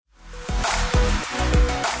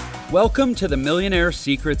Welcome to the Millionaire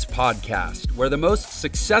Secrets Podcast, where the most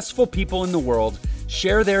successful people in the world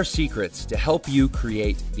share their secrets to help you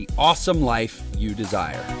create the awesome life you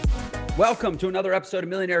desire. Welcome to another episode of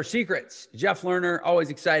Millionaire Secrets. Jeff Lerner, always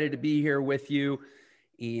excited to be here with you.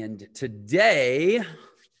 And today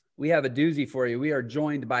we have a doozy for you. We are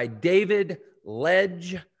joined by David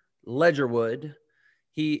Ledgerwood.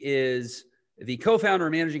 He is the co-founder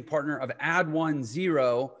and managing partner of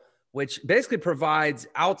Ad10, which basically provides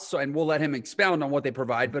outsource, and we'll let him expound on what they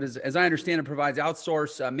provide, but as I understand it, provides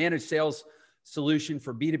outsource managed sales solution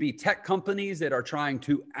for B2B tech companies that are trying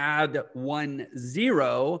to add 10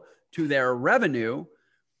 to their revenue.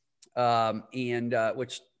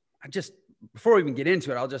 Which I just, before we even get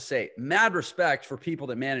into it, I'll just say mad respect for people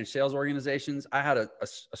that manage sales organizations. I had a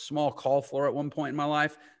small call floor at one point in my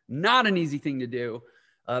life. Not an easy thing to do.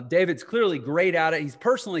 David's clearly great at it. He's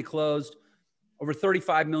personally closed over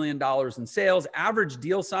 $35 million in sales, average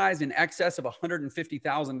deal size in excess of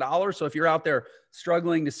 $150,000. So if you're out there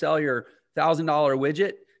struggling to sell your $1,000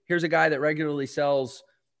 widget, here's a guy that regularly sells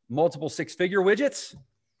multiple six-figure widgets.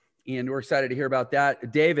 And we're excited to hear about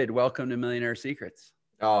that. David, welcome to Millionaire Secrets.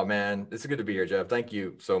 Oh man, it's good to be here, Jeff. Thank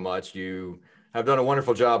you so much. You have done a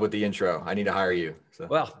wonderful job with the intro. I need to hire you. So.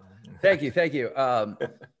 Well, thank you.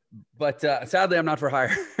 But sadly, I'm not for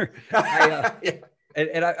hire.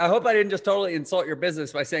 And I hope I didn't just totally insult your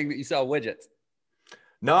business by saying that you sell widgets.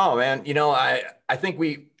 No, man. You know, I think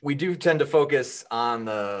we do tend to focus on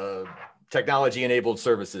the technology-enabled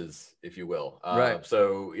services, if you will. Right.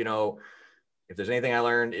 So, you know, if there's anything I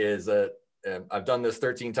learned is that I've done this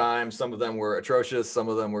 13 times. Some of them were atrocious. Some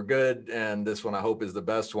of them were good. And this one I hope is the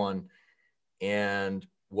best one. And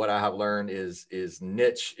what I have learned is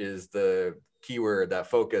niche is the keyword, that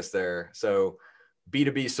focus there. So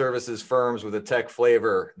B2B services firms with a tech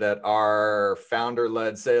flavor that are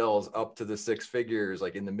founder-led sales up to the six figures,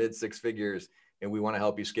 like in the mid six figures, and we want to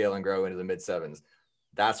help you scale and grow into the mid sevens.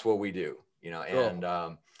 That's what we do, you know, Cool. And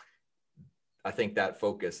I think that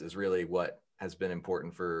focus is really what has been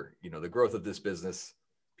important for, you know, the growth of this business.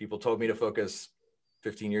 People told me to focus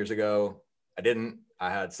 15 years ago. I didn't.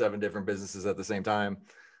 I had 7 different businesses at the same time.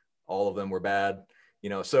 All of them were bad, you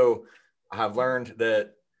know, so I have learned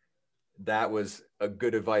that was a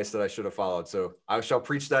good advice that I should have followed. So I shall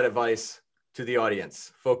preach that advice to the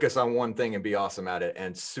audience. Focus on one thing and be awesome at it,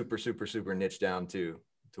 and super, super, super niche down to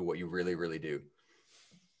what you really, really do.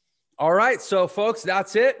 All right. So folks,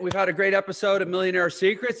 that's it. We've had a great episode of Millionaire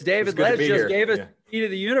Secrets. David Ledge just gave us the key to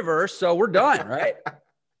the universe. So we're done, right?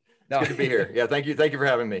 No. It's good to be here. Yeah. Thank you. Thank you for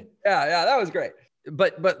having me. Yeah, that was great.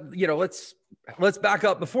 But you know, let's back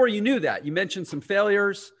up. Before you knew that, you mentioned some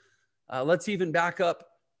failures. Let's even back up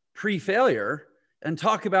pre-failure and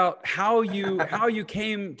talk about how you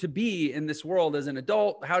came to be in this world as an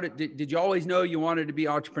adult. How did you always know you wanted to be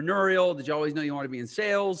entrepreneurial? Did you always know you wanted to be in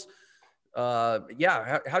sales? How'd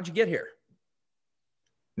you get here?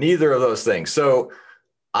 Neither of those things. So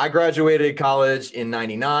I graduated college in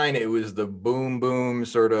 99. It was the boom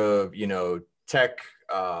sort of, you know, tech,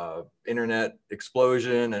 internet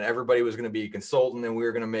explosion, and everybody was going to be a consultant and we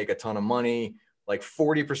were going to make a ton of money. Like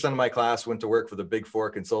 40% of my class went to work for the big 4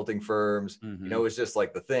 consulting firms. Mm-hmm. You know, it was just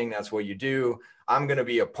like the thing. That's what you do. I'm going to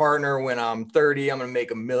be a partner when I'm 30. I'm going to make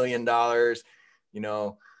 $1 million. You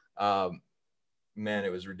know, man,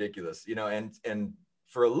 it was ridiculous. You know, and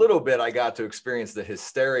for a little bit, I got to experience the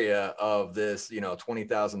hysteria of this, you know,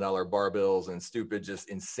 $20,000 bar bills and stupid, just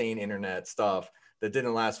insane internet stuff that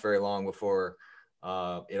didn't last very long before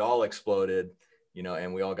it all exploded. You know,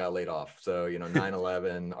 and we all got laid off. So, you know,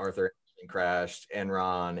 9/11, Arthur crashed,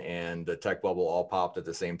 Enron and the tech bubble all popped at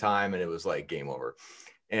the same time, and it was like game over.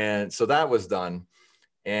 And so that was done.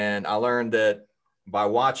 And I learned that by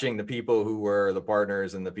watching the people who were the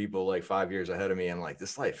partners and the people like 5 years ahead of me, I'm like,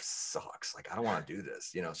 this life sucks. Like, I don't want to do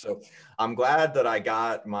this, you know? So I'm glad that I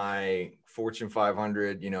got my Fortune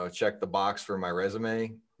 500, you know, check the box for my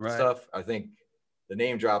resume stuff. I think the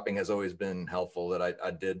name dropping has always been helpful, that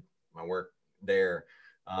I did my work there.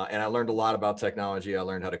 And I learned a lot about technology. I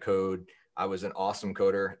learned how to code. I was an awesome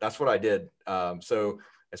coder. That's what I did. So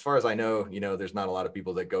as far as I know, you know, there's not a lot of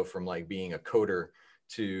people that go from like being a coder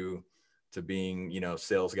to being, you know,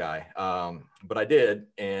 sales guy. But I did,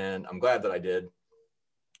 and I'm glad that I did.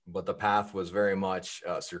 But the path was very much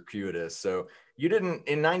circuitous. So you didn't,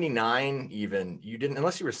 in 99 even, you didn't,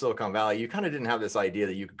 unless you were Silicon Valley, you kind of didn't have this idea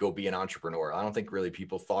that you could go be an entrepreneur. I don't think really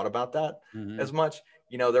people thought about that as much.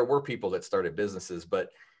 You know, there were people that started businesses, but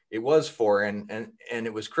it was foreign, and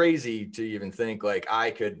it was crazy to even think like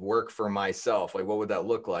I could work for myself. Like, what would that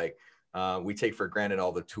look like? We take for granted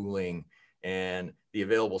all the tooling and the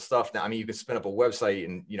available stuff now. I mean, you can spin up a website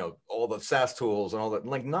and, all the SaaS tools and all that,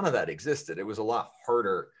 like none of that existed. It was a lot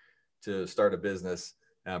harder to start a business,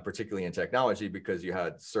 particularly in technology, because you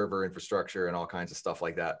had server infrastructure and all kinds of stuff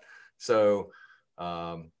like that. So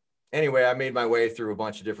anyway, I made my way through a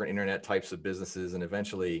bunch of different internet types of businesses, and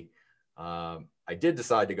eventually I did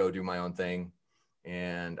decide to go do my own thing.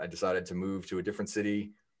 And I decided to move to a different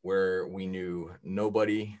city where we knew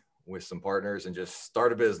nobody, with some partners, and just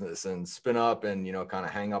start a business and spin up and, kind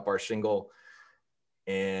of hang up our shingle.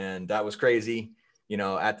 And that was crazy,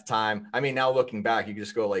 at the time. I mean, now looking back, you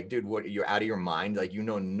just go like, dude, what, you're out of your mind? Like,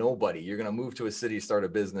 nobody, you're going to move to a city, start a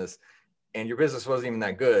business, and your business wasn't even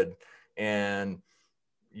that good. And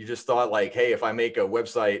you just thought like, hey, if I make a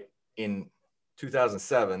website in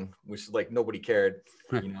 2007, which like nobody cared,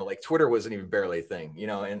 like Twitter wasn't even barely a thing,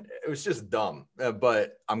 and it was just dumb.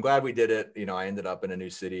 But I'm glad we did it. I ended up in a new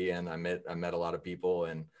city, and I met a lot of people,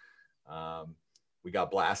 and we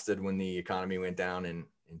got blasted when the economy went down in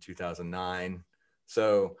 2009.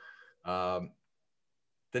 So the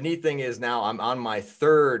neat thing is now I'm on my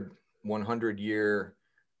third 100-year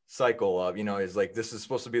cycle of, is like, this is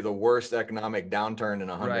supposed to be the worst economic downturn in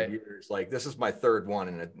 100 years. Like, this is my third one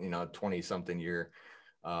in a 20 something year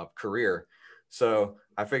career. So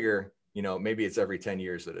I figure, maybe it's every 10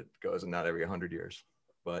 years that it goes and not every 100 years.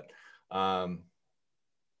 But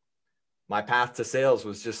my path to sales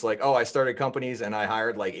was just like, I started companies and I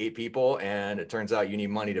hired like 8 people, and it turns out you need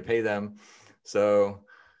money to pay them. So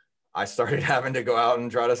I started having to go out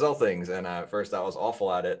and try to sell things. And at first I was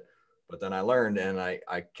awful at it. But then I learned, and I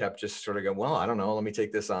kept just sort of going, well, I don't know, let me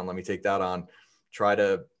take this on, let me take that on, try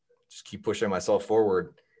to just keep pushing myself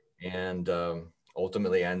forward. And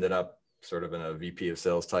ultimately I ended up sort of in a VP of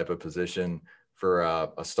sales type of position for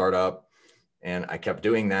a startup. And I kept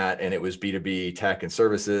doing that, and it was B2B tech and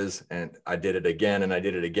services. And I did it again, and I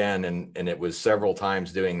did it again. And it was several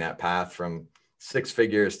times doing that path from 6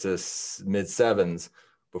 figures to mid 7s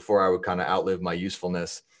before I would kind of outlive my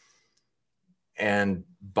usefulness. And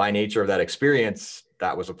by nature of that experience,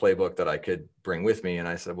 that was a playbook that I could bring with me. And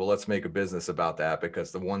I said, well, let's make a business about that,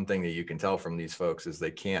 because the one thing that you can tell from these folks is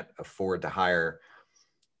they can't afford to hire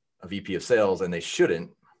a VP of sales, and they shouldn't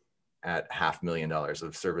at $500,000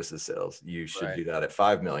 of services sales. You should do that at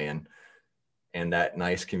 5 million. And that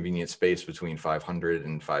nice convenient space between 500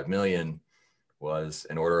 and 5 million was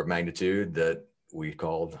an order of magnitude that we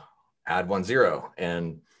called Ad 10.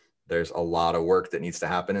 And there's a lot of work that needs to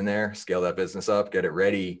happen in there. Scale that business up, get it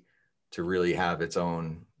ready to really have its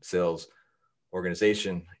own sales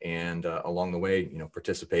organization, and along the way,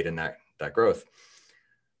 participate in that growth.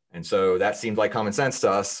 And so that seemed like common sense to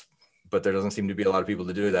us, but there doesn't seem to be a lot of people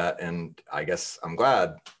to do that. And I guess I'm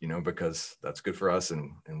glad, because that's good for us,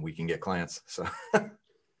 and we can get clients. So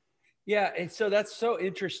yeah, and so that's so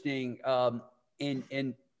interesting.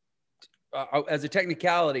 As a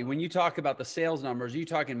technicality, when you talk about the sales numbers, are you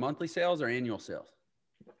talking monthly sales or annual sales?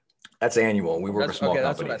 That's annual. We work with small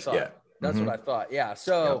companies. That's what I thought. Yeah. That's what I thought. Yeah.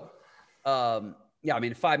 So, yeah, I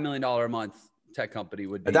mean, $5 million a month tech company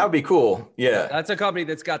would be. That would be cool. Yeah. That's a company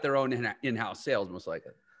that's got their own in-house sales, most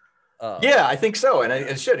likely. Yeah, I think so. And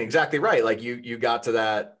it should. Exactly right. Like you got to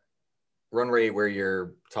that run rate where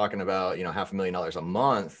you're talking about, $500,000 a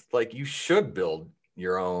month. Like, you should build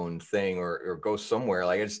your own thing or go somewhere.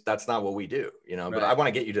 Like, that's not what we do, but I want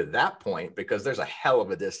to get you to that point, because there's a hell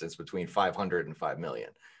of a distance between 500 and 5 million.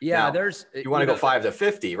 Yeah. Now, you want to go 5 to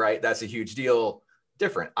 50, right? That's a huge deal.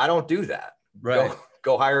 Different. I don't do that. Right.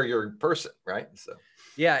 Go hire your person. Right. So,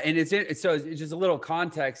 yeah. And it's just a little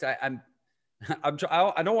context. I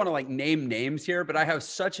don't want to like name names here, but I have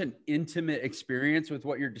such an intimate experience with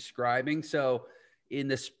what you're describing. So in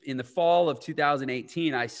the fall of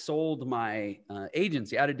 2018, I sold my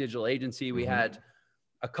agency. I had a digital agency. We had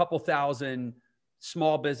a couple thousand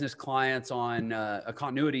small business clients on a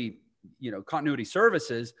continuity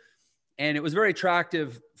services. And it was very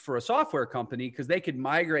attractive for a software company, because they could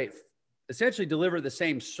migrate, essentially deliver the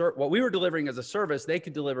same, what we were delivering as a service, they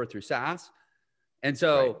could deliver through SaaS. And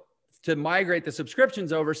so to migrate the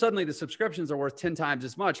subscriptions over, suddenly the subscriptions are worth 10 times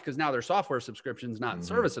as much, because now they're software subscriptions, not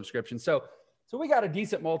service subscriptions. So we got a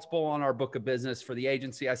decent multiple on our book of business for the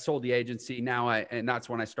agency. I sold the agency and that's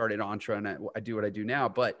when I started Entre, and I do what I do now.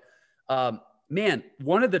 But man,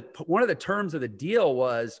 one of the terms of the deal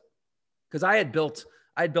was, because I had built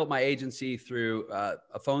my agency through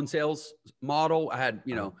a phone sales model. I had,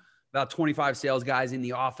 about 25 sales guys in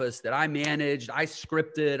the office that I managed, I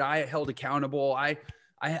scripted, I held accountable. I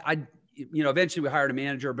eventually we hired a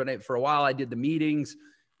manager, but for a while I did the meetings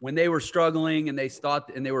when they were struggling and they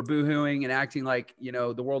were boohooing and acting like,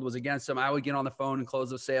 the world was against them. I would get on the phone and close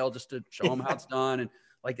the sale just to show them how it's done. And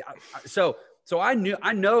Like, so I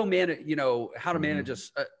know, man, you know, how to manage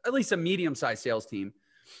at least a medium-sized sales team.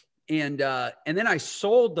 And then I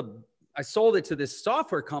sold it to this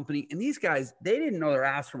software company, and these guys, they didn't know their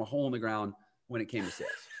ass from a hole in the ground when it came to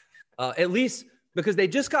sales. At least because they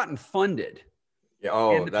just gotten funded. Yeah.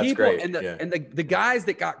 Oh, And the that's people great. and the guys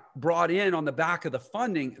that got brought in on the back of the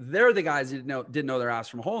funding, they're the guys that didn't know their ass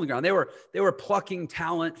from a hole in the ground. They were plucking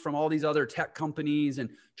talent from all these other tech companies and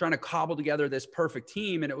trying to cobble together this perfect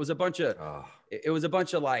team. And it was a bunch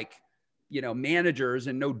of like, you know, managers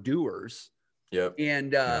and no doers. Yep.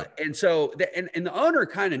 And so the owner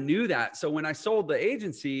kind of knew that. So when I sold the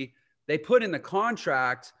agency, they put in the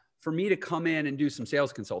contract for me to come in and do some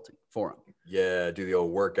sales consulting for them. Yeah. Do the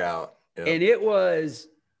old workout. Yep. And it was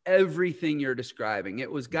everything you're describing.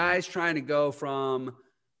 It was guys trying to go from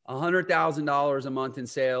 $100,000 a month in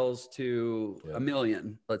sales to $1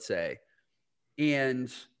 million, let's say.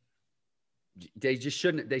 And they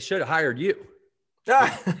should have hired you.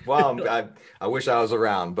 Well, I wish I was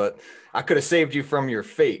around, but I could have saved you from your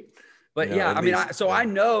fate. But you know, yeah, I mean, I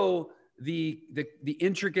know the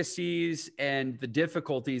intricacies and the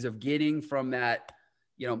difficulties of getting from that,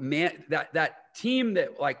 you know, that team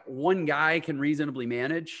that like one guy can reasonably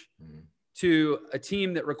manage to a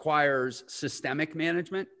team that requires systemic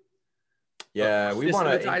management. Yeah, we want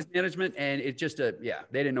systematized management, and it just they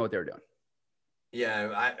didn't know what they were doing.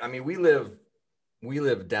 Yeah, I mean, we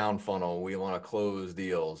live down funnel. We want to close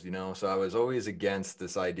deals, you know. So I was always against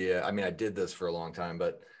this idea. I mean, I did this for a long time,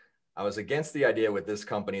 but I was against the idea with this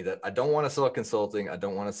company that I don't want to sell consulting. I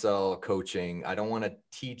don't want to sell coaching. I don't want to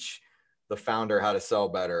teach the founder how to sell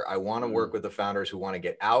better. I want to work with the founders who want to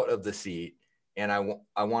get out of the seat. And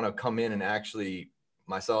I want to come in and actually,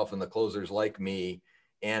 myself and the closers like me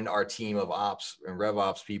and our team of ops and rev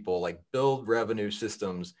ops people, like build revenue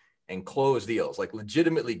systems and close deals, like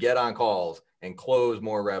legitimately get on calls and close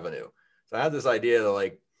more revenue. So I had this idea that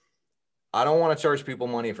like, I don't want to charge people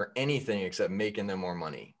money for anything except making them more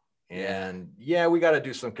money. And yeah, we got to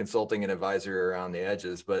do some consulting and advisory around the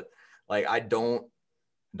edges, but like, I don't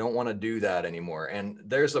want to do that anymore. And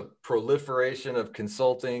there's a proliferation of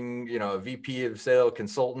consulting, you know, a VP of sales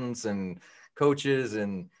consultants and coaches,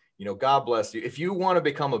 and, you know, God bless you. If you want to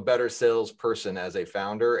become a better salesperson as a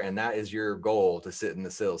founder, and that is your goal to sit in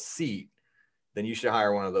the sales seat, then you should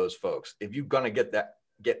hire one of those folks. If you're going to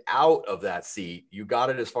get out of that seat, you got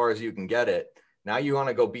it as far as you can get it. Now you want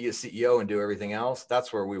to go be a CEO and do everything else.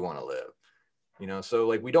 That's where we want to live. You know, so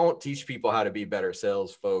like we don't teach people how to be better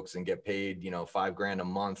sales folks and get paid, you know, $5,000 a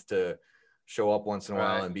month to show up once in a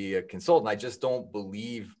while and be a consultant. I just don't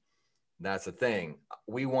believe that's a thing.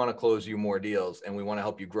 We want to close you more deals, and we want to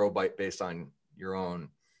help you grow based on your own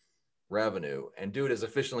revenue, and do it as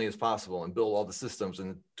efficiently as possible and build all the systems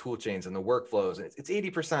and the tool chains and the workflows. And it's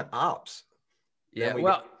 80% ops. Yeah. We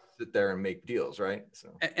sit there and make deals. Right. So,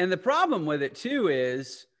 and the problem with it too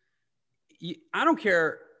is I don't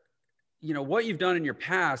care, you know, what you've done in your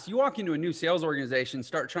past. You walk into a new sales organization,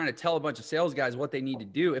 start trying to tell a bunch of sales guys what they need to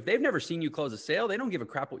do. If they've never seen you close a sale, they don't give a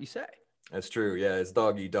crap what you say. That's true. Yeah. It's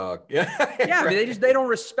dog eat dog. Yeah. Yeah. I mean, they don't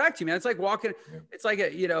respect you, man. It's like walking, it's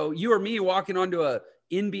like, you know, you or me walking onto a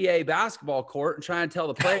NBA basketball court and trying to tell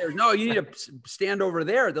the players, no, you need to stand over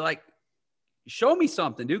there. They're like, show me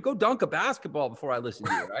something, dude. Go dunk a basketball before I listen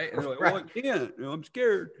to you. Right. And they're like, well, I can't, you know, I'm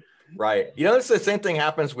scared. Right. You know, it's the same thing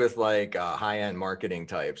happens with like high-end marketing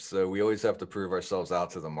types. So we always have to prove ourselves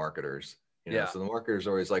out to the marketers. You know, so the marketers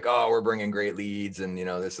are always like, oh, we're bringing great leads and, you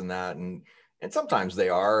know, this and that. And sometimes they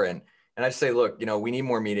are. And I just say, look, you know, we need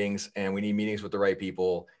more meetings, and we need meetings with the right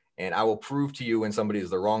people. And I will prove to you when somebody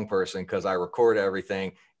is the wrong person, because I record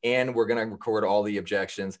everything, and we're going to record all the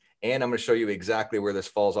objections, and I'm going to show you exactly where this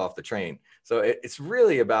falls off the train. So it's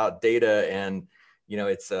really about data, and, you know,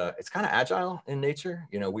 it's kind of agile in nature.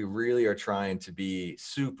 You know, we really are trying to be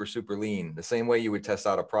super, super lean, the same way you would test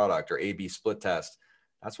out a product or A/B split test.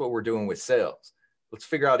 That's what we're doing with sales. Let's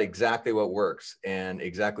figure out exactly what works and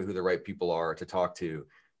exactly who the right people are to talk to,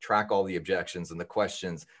 track all the objections and the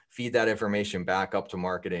questions, feed that information back up to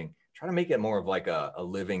marketing, try to make it more of like a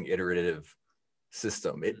living iterative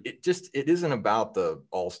system. It isn't about the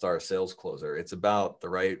all-star sales closer. It's about the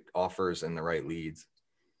right offers and the right leads.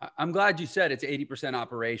 I'm glad you said it's 80%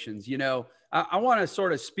 operations. You know, I want to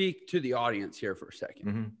sort of speak to the audience here for a second.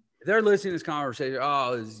 Mm-hmm. If they're listening to this conversation,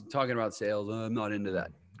 oh, he's talking about sales. I'm not into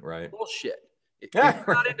that. Right. Bullshit. If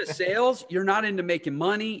you're not into sales, you're not into making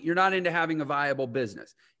money, you're not into having a viable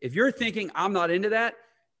business. If you're thinking I'm not into that,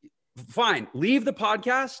 fine, leave the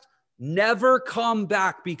podcast. Never come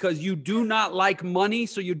back, because you do not like money.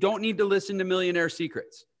 So you don't need to listen to Millionaire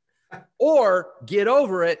Secrets. or get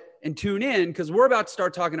over it and tune in, because we're about to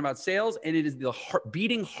start talking about sales, and it is the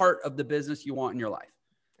beating heart of the business you want in your life.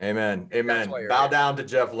 Amen. Amen. Bow here. down to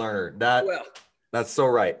Jeff Lerner. That's so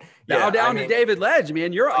right. Bow down to David Ledge,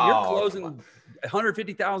 man. You're closing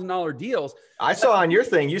 $150,000 deals. I saw on your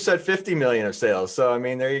thing, you said 50 million of sales. So, I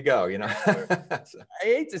mean, there you go, I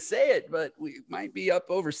hate to say it, but we might be up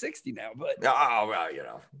over 60 now, but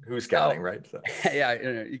well, who's counting, right? So. Yeah,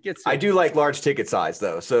 it gets. I do like large ticket size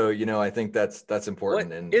though. So, I think that's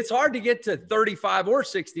important. And it's hard to get to 35 or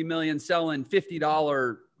 60 million selling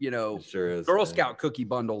 $50, sure is, Girl Scout cookie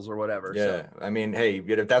bundles or whatever. Yeah. So. I mean, hey,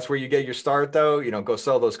 if that's where you get your start though, go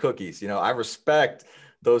sell those cookies. I respect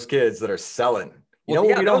those kids that are selling.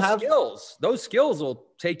 Skills. Those skills will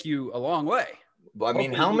take you a long way. I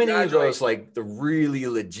mean, how many of those, like the really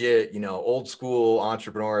legit, old school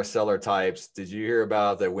entrepreneur seller types did you hear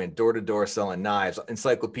about that went door to door selling knives,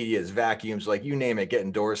 encyclopedias, vacuums, like you name it,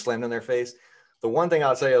 getting doors slammed in their face? The one thing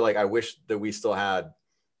I'll tell you, like, I wish that we still had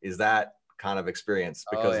is that kind of experience,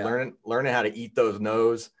 because learning how to eat those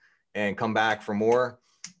no's and come back for more,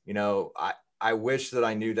 I wish that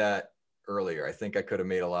I knew that earlier. I think I could have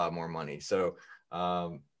made a lot more money. So,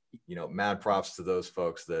 mad props to those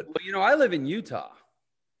folks that. Well, I live in Utah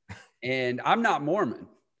and I'm not Mormon,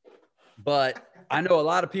 but I know a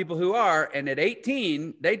lot of people who are. And at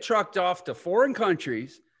 18, they trucked off to foreign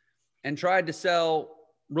countries and tried to sell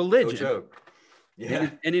religion. No joke. Yeah.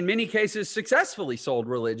 And in many cases, successfully sold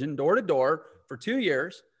religion door to door for 2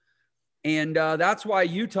 years. And that's why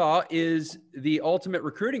Utah is the ultimate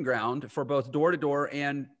recruiting ground for both door to door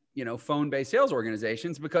and, phone-based sales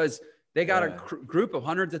organizations, because they got a group of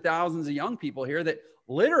hundreds of thousands of young people here that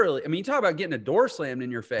literally, I mean, you talk about getting a door slammed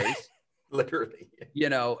in your face. Literally.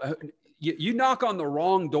 You knock on the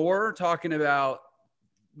wrong door talking about,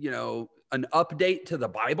 an update to the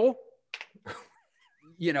Bible.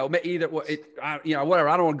 Whatever.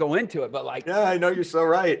 I don't want to go into it, but yeah, I know, you're so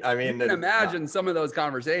right. I mean, you can imagine some of those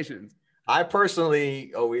conversations. I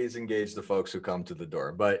personally always engage the folks who come to the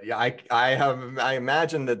door, but I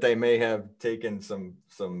imagine that they may have taken some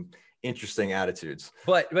interesting attitudes.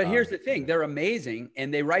 But here's the thing. They're amazing.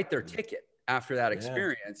 And they write their ticket after that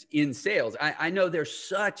experience in sales. I know there's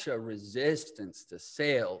such a resistance to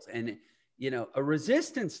sales, and, a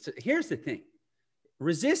resistance to, here's the thing.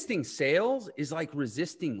 Resisting sales is like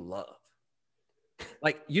resisting love.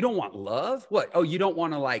 Like, you don't want love. What? Oh, you don't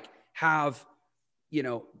want to have,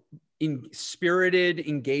 in spirited,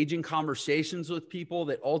 engaging conversations with people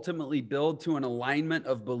that ultimately build to an alignment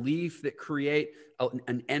of belief that create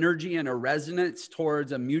an energy and a resonance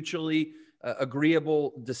towards a mutually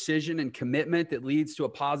agreeable decision and commitment that leads to a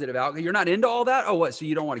positive outcome. You're not into all that? Oh, what? So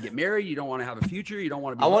you don't want to get married? You don't want to have a future? You don't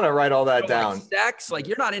want to be— I want to write all that down. Like sex?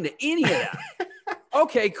 You're not into any of that.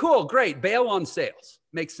 Okay, cool. Great. Bail on sales.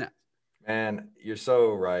 Makes sense. Man, you're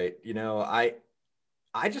so right.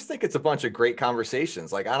 I just think it's a bunch of great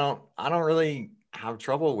conversations. I don't really have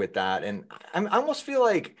trouble with that. And I almost feel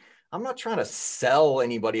like I'm not trying to sell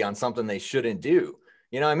anybody on something they shouldn't do.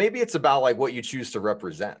 And maybe it's about what you choose to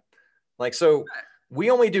represent. So we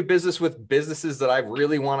only do business with businesses that I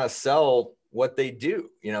really want to sell what they do.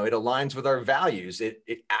 It aligns with our values.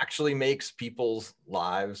 It actually makes people's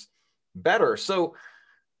lives better. So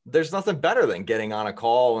there's nothing better than getting on a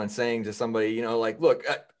call and saying to somebody, look,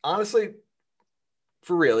 honestly,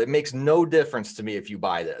 for real, it makes no difference to me if you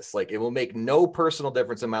buy this. It will make no personal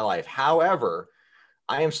difference in my life. However,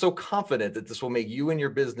 I am so confident that this will make you and your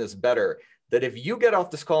business better, that if you get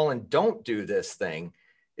off this call and don't do this thing,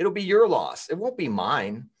 it'll be your loss. It won't be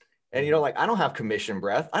mine. And, I don't have commission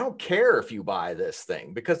breath. I don't care if you buy this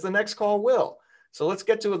thing, because the next call will. So let's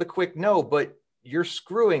get to the quick no, but you're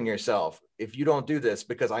screwing yourself if you don't do this,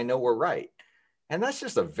 because I know we're right. And that's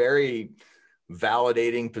just a very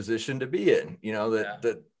validating position to be in,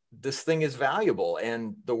 that this thing is valuable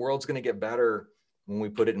and the world's going to get better when we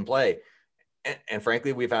put it in play. And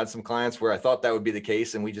frankly, we've had some clients where I thought that would be the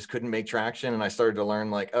case and we just couldn't make traction. And I started to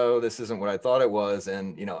learn oh, this isn't what I thought it was.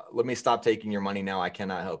 And, let me stop taking your money now. I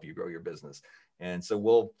cannot help you grow your business. And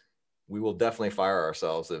so we will definitely fire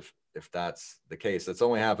ourselves if that's the case. It's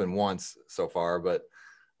only happened once so far, but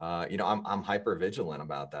I'm hyper vigilant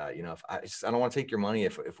about that. If I don't want to take your money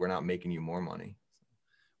if we're not making you more money.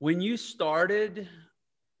 When you started,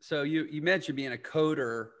 so you mentioned being a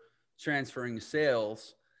coder, transferring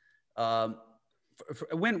sales.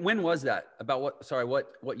 When was that? About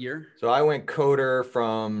what year? So I went coder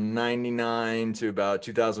from 99 to about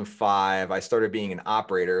 2005. I started being an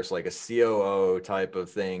operator, so a COO type of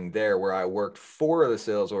thing there, where I worked for the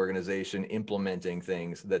sales organization implementing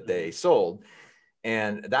things that they sold.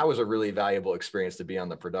 And that was a really valuable experience to be on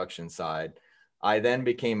the production side. I then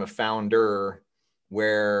became a founder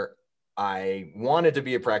where I wanted to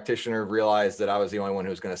be a practitioner, realized that I was the only one who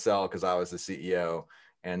was going to sell because I was the CEO.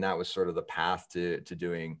 And that was sort of the path to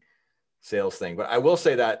doing sales thing. But I will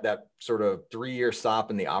say that that sort of 3-year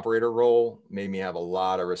stop in the operator role made me have a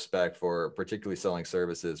lot of respect for particularly selling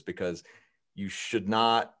services, because you should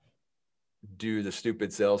not do the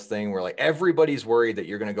stupid sales thing where like everybody's worried that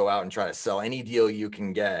you're going to go out and try to sell any deal you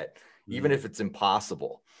can get, even if it's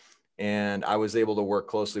impossible. And I was able to work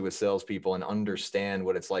closely with salespeople and understand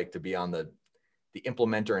what it's like to be on the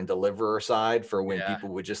implementer and deliverer side for when people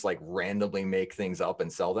would just like randomly make things up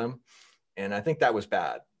and sell them. And I think that was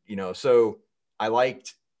bad, you know, so I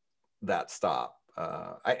liked that stop.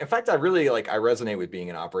 In fact, I really I resonate with being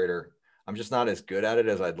an operator. I'm just not as good at it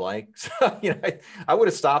as I'd like. So, you know, I would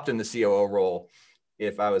have stopped in the COO role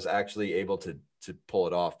if I was actually able to pull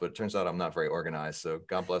it off, but it turns out I'm not very organized. So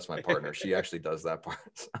God bless my partner. She actually does that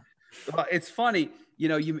part. Well, it's funny, you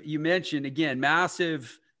know, you mentioned again,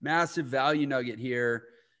 massive value nugget here,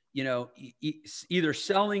 you know, either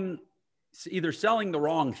selling the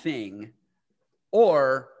wrong thing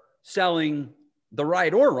or selling the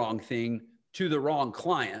right or wrong thing to the wrong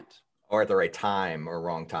client, or at the right time or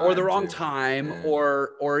wrong time, or the wrong time,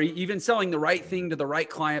 or even selling the right thing to the right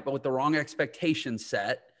client, but with the wrong expectation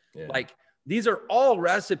set. Like, these are all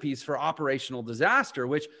recipes for operational disaster,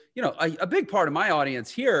 which, you know, a big part of my audience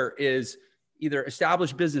here is either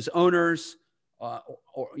established business owners,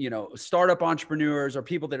 or, you know, startup entrepreneurs, or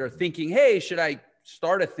people that are thinking, hey, should I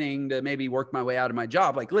start a thing to maybe work my way out of my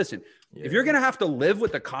job? Like, listen, if you're going to have to live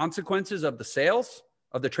with the consequences of the sales,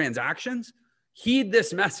 of the transactions, heed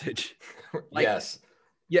this message. Like, yes.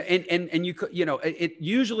 Yeah. And you know, it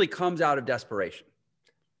usually comes out of desperation.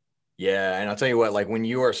 Yeah. And I'll tell you what, like when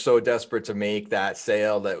you are so desperate to make that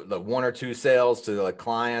sale, that the 1 or 2 sales to the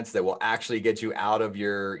clients that will actually get you out of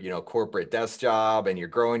your, you know, corporate desk job, and you're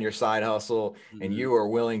growing your side hustle, and you are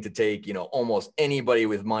willing to take, you know, almost anybody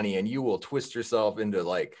with money, and you will twist yourself into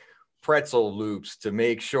like pretzel loops to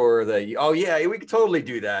make sure that oh yeah, we could totally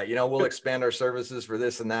do that. You know, we'll expand our services for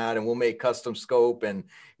this and that, and we'll make custom scope, and,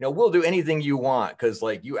 you know, we'll do anything you want because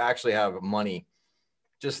like you actually have money.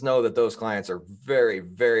 Just know that those clients are very,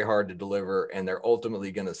 very hard to deliver, and they're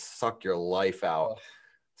ultimately going to suck your life out.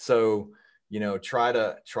 So, you know, try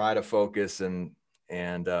to focus and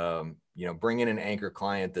you know, bring in an anchor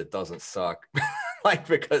client that doesn't suck. Like,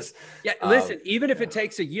 because listen, even if it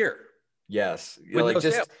takes a year. Yes. Like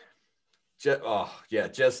just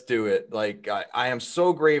do it. Like I am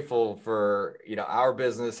so grateful for, you know, our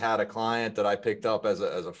business had a client that I picked up as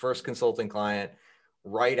a first consulting client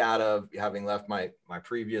right out of having left my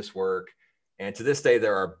previous work. And to this day,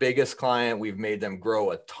 they're our biggest client. We've made them grow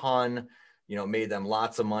a ton, you know, made them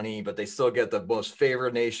lots of money, but they still get the most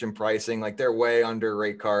favored nation pricing. Like, they're way under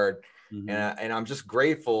rate card. And I'm just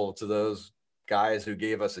grateful to those guys who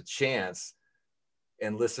gave us a chance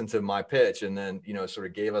and listened to my pitch, and then, you know, sort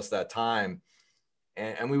of gave us that time.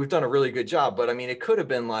 And we've done a really good job. But I mean, it could have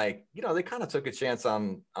been like, you know, they kind of took a chance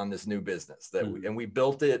on this new business that and we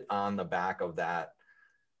built it on the back of that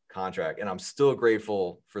contract. And I'm still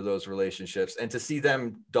grateful for those relationships, and to see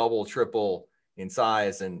them double, triple in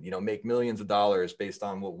size, and, you know, make millions of dollars based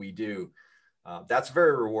on what we do. That's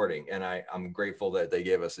very rewarding. And I'm grateful that they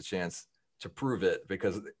gave us a chance to prove it,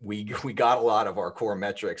 because we got a lot of our core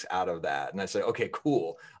metrics out of that. And I said, okay,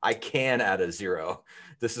 cool. I can add a 0.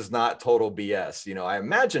 This is not total BS. You know, I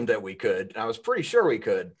imagined that we could, and I was pretty sure we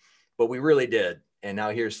could, but we really did. And now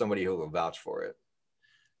here's somebody who will vouch for it.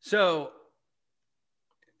 So,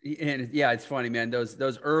 and yeah, it's funny, man,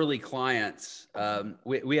 those early clients,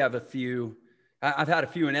 we have a few. I've had a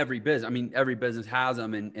few in every business. I mean, every business has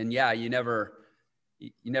them. And yeah, you never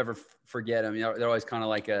forget them. You know, they're always kind of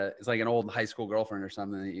like it's like an old high school girlfriend or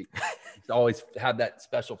something that you always have that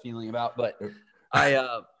special feeling about. But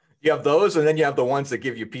you have those, and then you have the ones that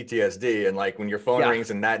give you PTSD. And like when your phone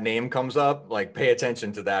rings and that name comes up, like pay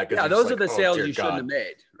attention to that. Yeah, those are the sales you shouldn't have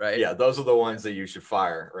made, right? Yeah, those are the ones that you should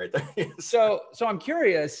fire right there. So I'm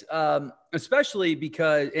curious, especially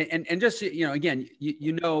because, and just, you know, again,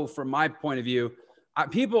 you know, from my point of view,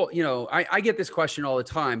 people, you know, I get this question all the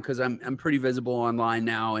time because I'm pretty visible online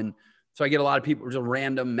now. And so I get a lot of people, just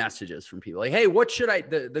random messages from people like, hey, what should I,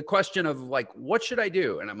 the question of like, what should I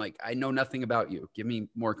do? And I'm like, I know nothing about you. Give me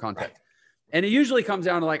more context. Right. And it usually comes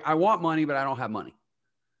down to like, I want money, but I don't have money.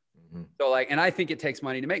 So like, and I think it takes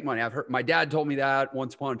money to make money. I've heard, my dad told me that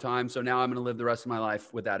once upon a time. So now I'm going to live the rest of my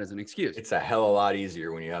life with that as an excuse. It's a hell of a lot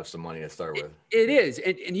easier when you have some money to start with. It is.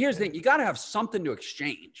 And here's the thing, you got to have something to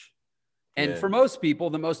exchange. And for most people,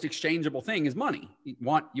 the most exchangeable thing is money. You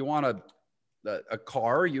want to a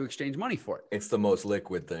car, you exchange money for it. It's the most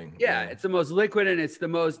liquid thing. Yeah, it's the most liquid, and it's the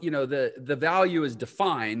most, the value is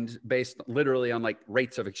defined based literally on like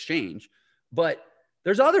rates of exchange. But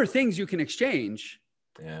there's other things you can exchange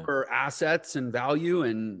for assets and value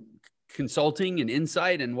and consulting and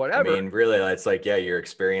insight and whatever. I mean, really, it's like, your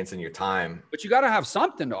experience and your time. But you got to have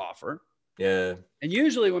something to offer. Yeah. And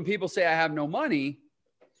usually when people say I have no money,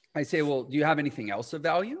 I say, well, do you have anything else of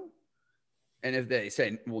value? And if they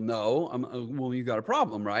say, well, no, well, you got a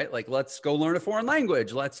problem, right? Like, let's go learn a foreign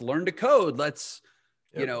language. Let's learn to code. Let's,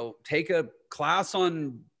 take a class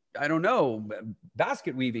on, I don't know,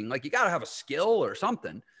 basket weaving. Like, you got to have a skill or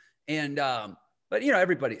something. And, but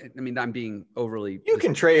everybody, I mean, I'm being overly. You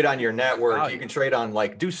can trade on your network. Value. You can trade on,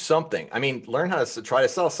 like, do something. I mean, learn how to try to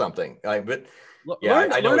sell something. But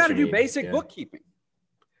learn how to do basic bookkeeping.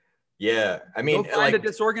 Yeah. I mean, go find a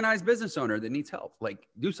disorganized business owner that needs help. Like,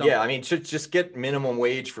 do something. Yeah. I mean, just get minimum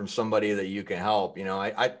wage from somebody that you can help.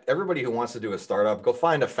 Everybody who wants to do a startup, go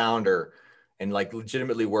find a founder and like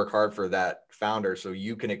legitimately work hard for that founder so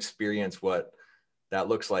you can experience what that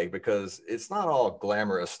looks like, because it's not all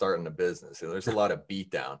glamorous starting a business. There's a lot of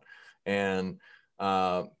beatdown. And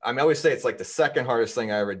I always say it's like the second hardest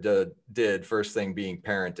thing I ever did, first thing being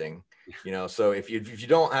parenting. So if you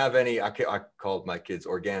don't have any, I called my kids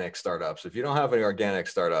organic startups. If you don't have any organic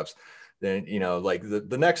startups, then, like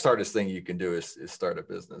the next hardest thing you can do is start a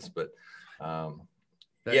business. But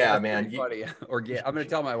that's man. Funny. I'm going to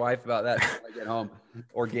tell my wife about that when I get home.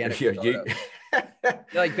 Organic.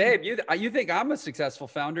 Like, babe, you think I'm a successful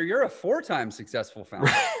founder? You're a 4-time successful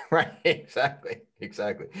founder. Right.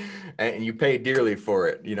 Exactly. And you pay dearly for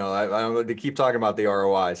it. I they keep talking about the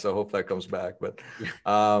ROI, so I hope that comes back. But,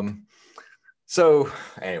 so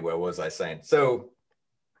anyway, what was I saying? So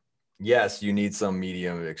yes, you need some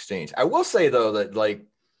medium of exchange. I will say though, that like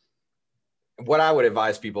what I would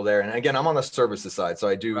advise people there, and again, I'm on the services side. So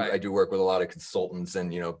I do work with a lot of consultants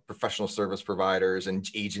and, professional service providers and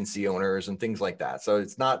agency owners and things like that. So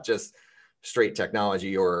it's not just straight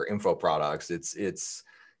technology or info products. It's,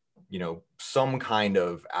 some kind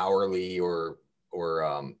of hourly or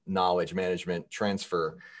knowledge management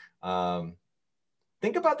transfer.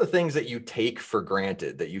 Think about the things that you take for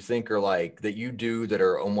granted that you think are like, that you do that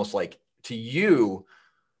are almost like to you.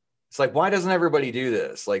 It's like, why doesn't everybody do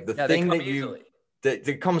this? Like the thing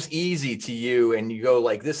that comes easy to you and you go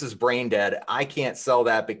like, this is brain dead. I can't sell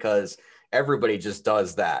that because everybody just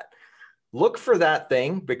does that. Look for that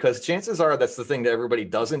thing, because chances are that's the thing that everybody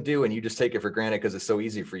doesn't do. And you just take it for granted because it's so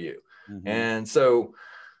easy for you. Mm-hmm. And so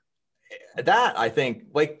that, I think,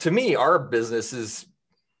 like, to me, our business is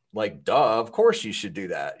like, duh, of course you should do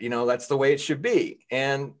that. That's the way it should be.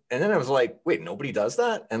 And then I was like, wait, nobody does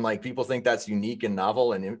that. And like, people think that's unique and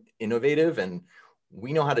novel and innovative. And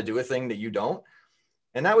we know how to do a thing that you don't.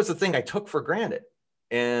 And that was the thing I took for granted.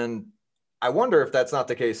 And I wonder if that's not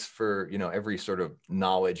the case for, every sort of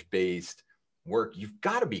knowledge-based work. You've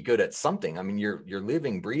got to be good at something. I mean, you're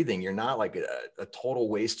living, breathing. You're not like a total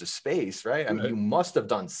waste of space, right? I mean, you must have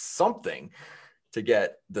done something to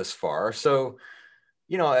get this far. So,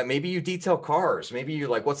 maybe you detail cars. Maybe you're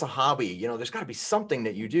like, what's a hobby? There's got to be something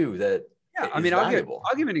that you do that. Yeah, I mean, I'll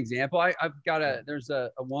give an example. I've got there's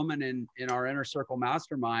a woman in our inner circle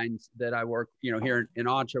mastermind that I work, here in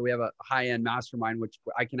Entre. We have a high-end mastermind, which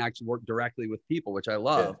I can actually work directly with people, which I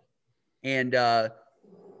love. Yeah. And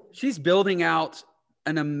she's building out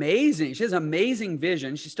she has an amazing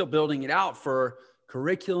vision. She's still building it out for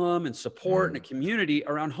curriculum and support and a community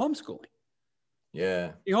around homeschooling.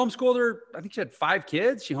 Yeah. She homeschooled her. I think she had 5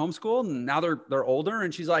 kids. She homeschooled, and now they're older.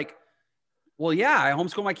 And she's like, well, yeah, I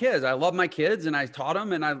homeschool my kids. I love my kids, and I taught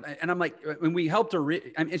them. And I'm like, when we helped her,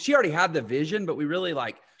 and she already had the vision, but we really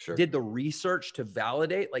did the research to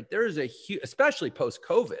validate. Like, there is a huge, especially post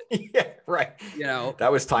COVID. Yeah, right.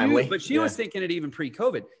 That was timely. But she was thinking it even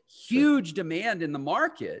pre-COVID. Huge demand in the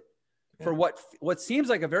market for what seems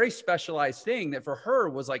like a very specialized thing that for her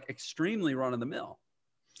was like extremely run of the mill.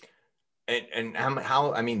 And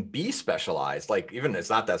how, I mean, be specialized, like, even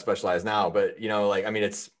it's not that specialized now, but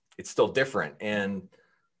it's still different. And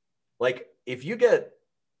like, if you get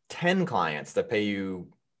 10 clients that pay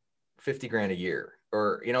you 50 grand a year,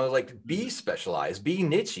 or, be specialized, be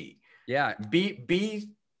niche-y. Yeah. Be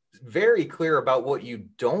very clear about what you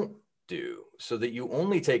don't do so that you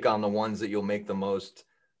only take on the ones that you'll make the most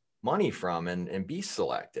money from, and be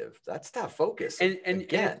selective. That's that focus. And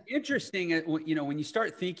it's interesting, when you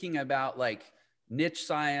start thinking about like niche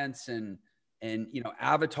science and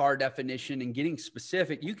avatar definition and getting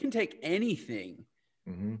specific, you can take anything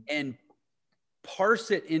and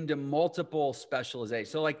parse it into multiple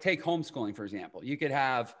specializations. So like, take homeschooling, for example. You could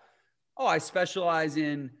have, I specialize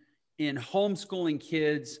in in homeschooling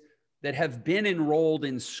kids that have been enrolled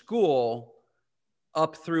in school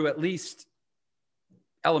up through at least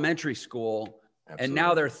elementary school. Absolutely. And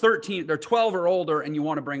now they're 13, they're 12 or older, and you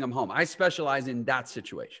want to bring them home. I specialize in that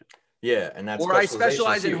situation. Yeah. And that's, or I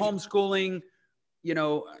specialize in homeschooling, you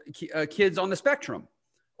know, kids on the spectrum,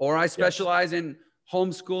 or I specialize in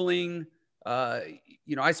homeschooling,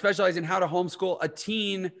 you know, I specialize in how to homeschool a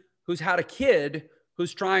teen who's had a kid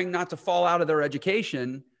who's trying not to fall out of their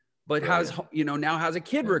education, but has, you know, now has a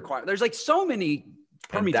kid requirement. There's like so many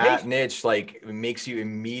permutations. And that niche like makes you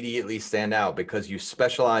immediately stand out because you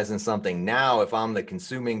specialize in something. Now, if I'm the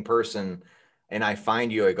consuming person and I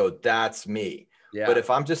find you, I go, that's me. Yeah. But if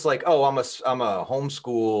I'm just like, oh, I'm a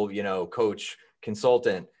homeschool, you know, coach,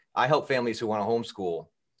 consultant, I help families who want to homeschool.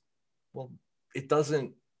 Well, it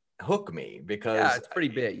doesn't hook me because it's pretty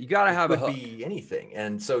big. You got to have a hook. Be anything.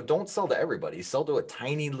 And so don't sell to everybody, sell to a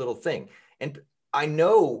tiny little thing. And I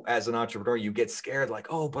know as an entrepreneur, you get scared like,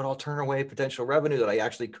 oh, but I'll turn away potential revenue that I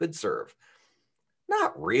actually could serve.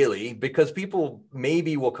 Not really, because people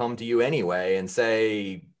maybe will come to you anyway and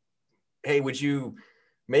say, hey, would you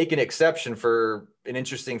make an exception for an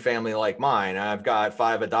interesting family like mine? I've got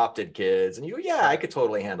 5 adopted kids. And you go, yeah, I could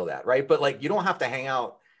totally handle that. Right. But like, you don't have to hang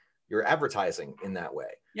out your advertising in that way.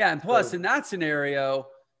 Yeah. And plus in that scenario,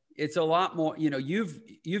 it's a lot more, you know,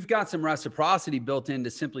 you've got some reciprocity built into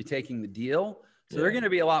simply taking the deal. So they're going to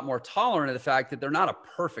be a lot more tolerant of the fact that they're not a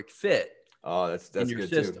perfect fit. Oh, that's good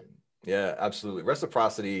system. Too. Yeah, absolutely.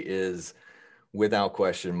 Reciprocity is without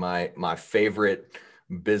question my favorite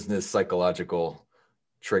business psychological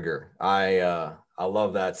trigger. I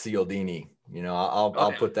love that Cialdini. You know,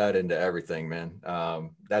 I'll put that into everything, man.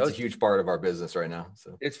 That's a huge part of our business right now.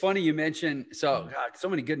 So it's funny you mentioned, God, so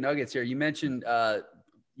many good nuggets here. You mentioned,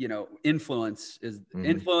 you know, influence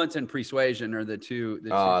and persuasion are the two.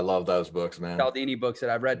 I love those books, man. Cialdini books that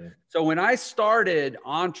I've read. Yeah. So when I started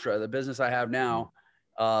Entre, the business I have now,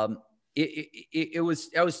 I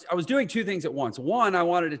was doing 2 things at once. One, I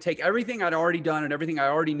wanted to take everything I'd already done and everything I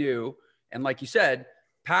already knew, and like you said,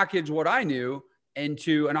 package what I knew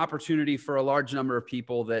into an opportunity for a large number of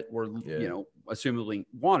people that were, you know, assumably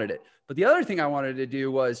wanted it. But the other thing I wanted to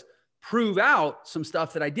do was prove out some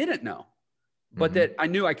stuff that I didn't know, but that I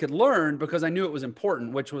knew I could learn because I knew it was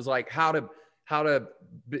important, which was like how to,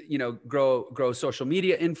 you know, grow social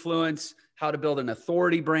media influence, how to build an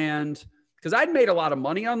authority brand. Because I'd made a lot of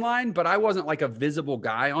money online, but I wasn't like a visible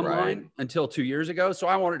guy online until 2 years ago. So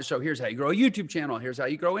I wanted to show, here's how you grow a YouTube channel. Here's how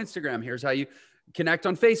you grow Instagram. Here's how you connect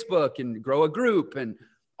on Facebook and grow a group and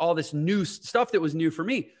all this new stuff that was new for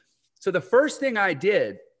me. So the first thing I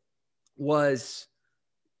did was,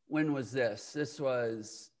 when was this? This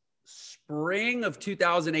was spring of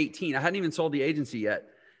 2018. I hadn't even sold the agency yet.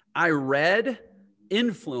 I read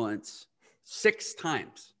Influence 6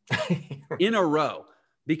 times in a row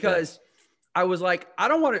because I was like, I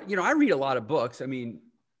don't want to, you know, I read a lot of books. I mean,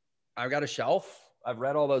 I've got a shelf. I've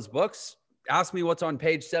read all those books. Ask me what's on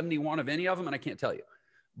page 71 of any of them, and I can't tell you.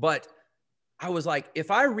 But I was like,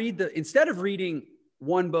 if I read instead of reading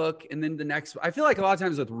one book and then the next, I feel like a lot of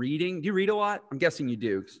times with reading, do you read a lot? I'm guessing you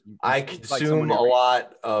do. I consume a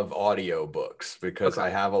lot of audio books because I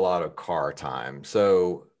have a lot of car time.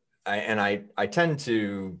 So I tend to,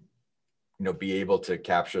 you know, be able to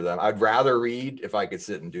capture them. I'd rather read if I could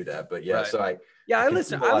sit and do that. But I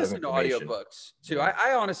listen to audiobooks too. Yeah.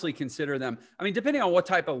 I honestly consider them. I mean, depending on what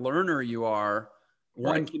type of learner you are,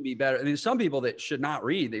 one can be better. I mean, some people that should not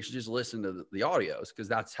read, they should just listen to the audios because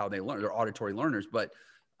that's how they learn. They're auditory learners. But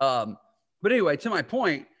anyway, to my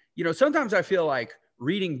point, you know, sometimes I feel like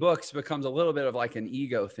reading books becomes a little bit of like an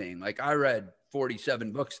ego thing. Like I read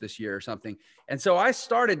 47 books this year or something. And so I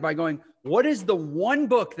started by going, what is the one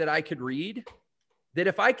book that I could read that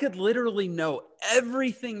if I could literally know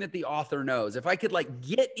everything that the author knows, if I could like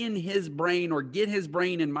get in his brain or get his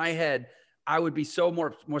brain in my head, I would be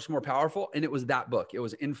much more powerful. And it was that book. It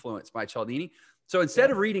was Influence by Cialdini. So instead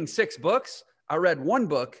of reading 6 books, I read one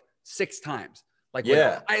book 6 times, like with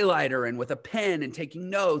a highlighter and with a pen and taking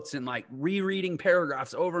notes and like rereading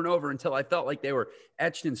paragraphs over and over until I felt like they were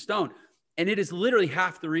etched in stone. And it is literally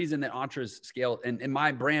half the reason that Entre's scaled and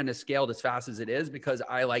my brand has scaled as fast as it is, because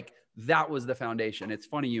that was the foundation. It's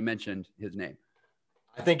funny you mentioned his name.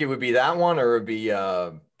 I think it would be that one, or it would be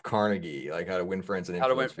Carnegie, like How to Win Friends and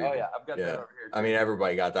Influence People. Oh yeah, I've got that over here too. I mean,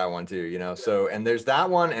 everybody got that one too, you know? So, and there's that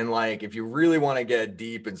one. And like, if you really want to get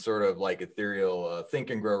deep and sort of like ethereal, Think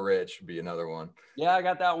and Grow Rich would be another one. Yeah, I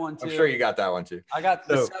got that one too. I'm sure you got that one too. I got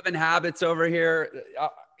the 7 Habits over here.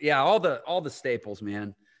 All the staples,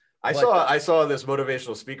 man. I saw this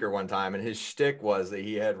motivational speaker one time, and his shtick was that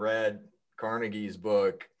he had read Carnegie's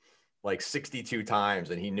book like 62 times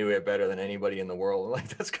and he knew it better than anybody in the world. Like,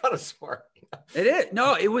 that's kind of smart. It is.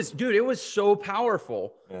 No, it was, dude, it was so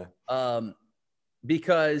powerful. Yeah.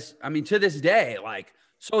 Because I mean, to this day, like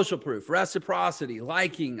social proof, reciprocity,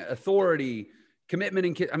 liking, authority,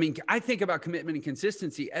 commitment. I mean, I think about commitment and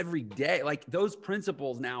consistency every day. Like those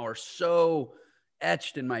principles now are so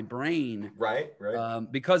etched in my brain. Right.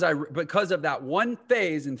 Because of that one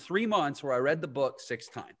phase in 3 months where I read the book 6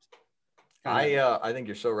 times. I think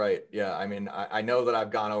you're so right. Yeah. I mean, I know that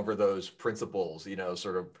I've gone over those principles,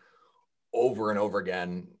 sort of over and over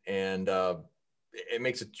again. And it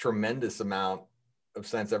makes a tremendous amount of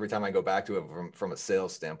sense every time I go back to it from a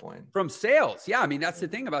sales standpoint. From sales. Yeah. I mean, that's the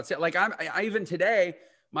thing about sales. Like I even today,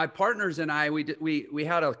 my partners and I, we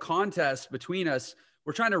had a contest between us.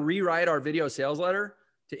 We're trying to rewrite our video sales letter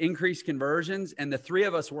to increase conversions. And the 3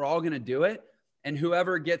 of us were all going to do it. And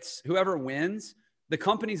whoever wins, the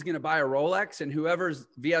company's going to buy a Rolex, and whoever's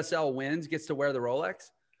VSL wins gets to wear the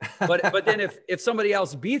Rolex. But then if somebody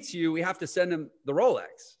else beats you, we have to send them the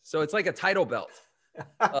Rolex. So it's like a title belt.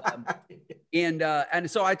 And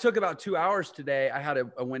so I took about 2 hours today. I had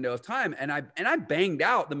a window of time, and I banged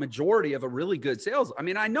out the majority of a really good sales. I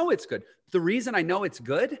mean, I know it's good. The reason I know it's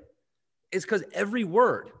good is because every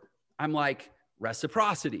word, I'm like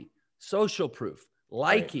reciprocity, social proof,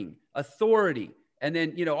 liking, authority, and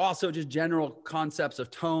then, also just general concepts of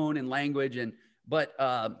tone and language. But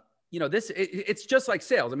it's just like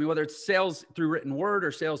sales. I mean, whether it's sales through written word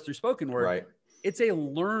or sales through spoken word, right. It's a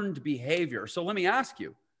learned behavior. So let me ask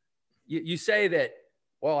you, you say that,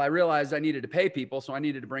 well, I realized I needed to pay people, so I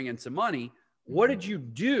needed to bring in some money. What did you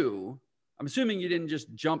do? I'm assuming you didn't just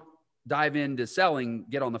dive into selling,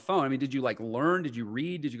 get on the phone. I mean, did you learn? Did you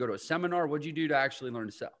read? Did you go to a seminar? What did you do to actually learn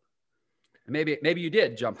to sell? And maybe you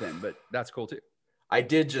did jump in, but that's cool too. I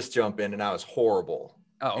did just jump in, and I was horrible.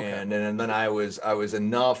 Oh, okay. And then I was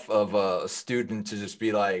enough of a student to just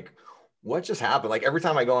be like, what just happened? Like every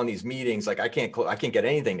time I go on these meetings, like I can't get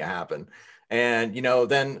anything to happen. And,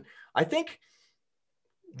 then I think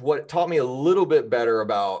what taught me a little bit better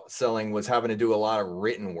about selling was having to do a lot of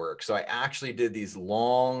written work. So I actually did these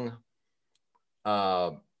long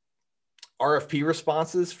RFP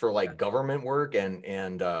responses for government work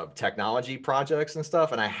and technology projects and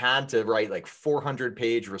stuff. And I had to write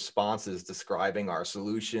 400-page responses describing our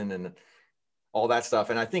solution and all that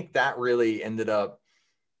stuff. And I think that really ended up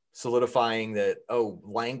solidifying that,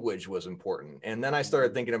 language was important. And then I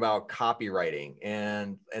started thinking about copywriting,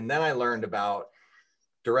 and then I learned about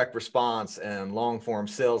direct response and long form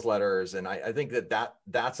sales letters. And I think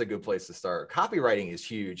that's a good place to start. Copywriting is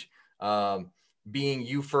huge. Being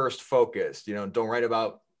you first focused, don't write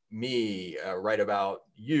about me, write about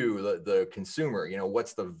you, the consumer,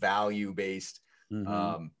 what's the value-based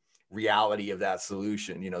reality of that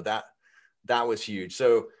solution, that was huge.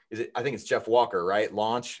 So I think it's Jeff Walker, right?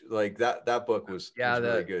 Launch, that book was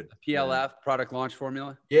really good. The PLF, product launch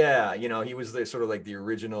formula. Yeah. He was the sort of the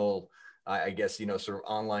original, I guess, sort of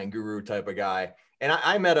online guru type of guy. And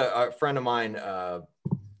I met a friend of mine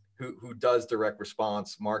who does direct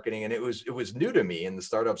response marketing. And it was new to me in the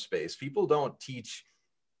startup space. People don't teach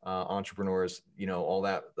entrepreneurs, all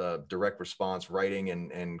that, the direct response writing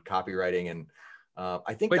and copywriting. And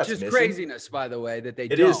I think that's missing. Craziness, by the way, that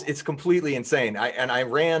it is. It's completely insane. I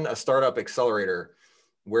ran a startup accelerator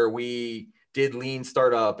where we did lean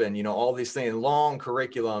startup and, all these things, long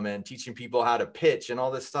curriculum and teaching people how to pitch and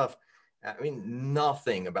all this stuff. I mean,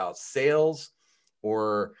 nothing about sales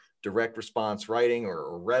or direct response writing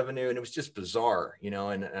or revenue. And it was just bizarre,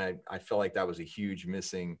 and I felt like that was a huge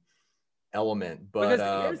missing element. But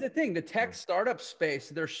here's the thing, the tech startup space,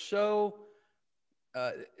 they're such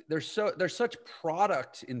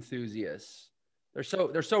product enthusiasts.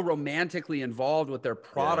 They're so romantically involved with their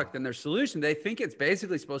product and their solution. They think it's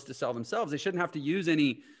basically supposed to sell themselves. They shouldn't have to use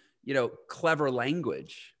any, clever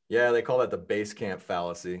language. Yeah, they call that the base camp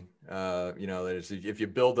fallacy. If you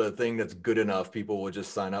build a thing that's good enough, people will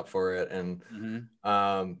just sign up for it. And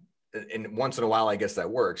and once in a while, I guess that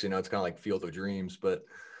works. It's kind of like Field of Dreams. But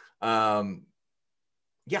I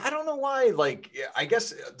don't know why. I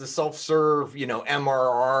guess the self-serve,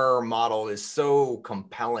 MRR model is so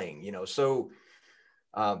compelling. So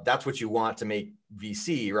that's what you want to make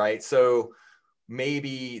VC, right? So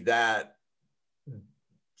maybe that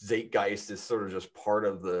zeitgeist is sort of just part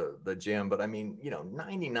of the gym. But I mean,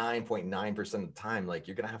 99.9% of the time,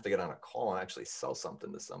 you're going to have to get on a call and actually sell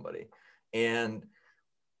something to somebody. And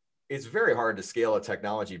it's very hard to scale a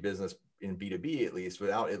technology business in B2B, at least,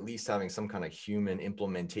 without at least having some kind of human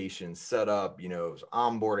implementation set up,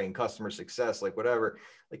 onboarding, customer success, whatever.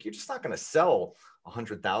 You're just not going to sell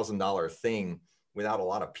 $100,000 thing without a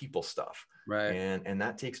lot of people stuff. Right. And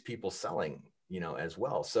that takes people selling, as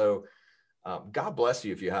well. So God bless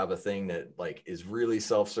you if you have a thing that like is really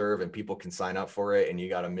self-serve and people can sign up for it, and you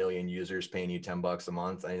got 1 million users paying you $10 a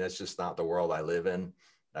month. I mean, that's just not the world I live in.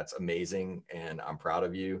 That's amazing, and I'm proud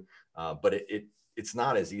of you. But it's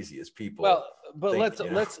not as easy as people. Well, but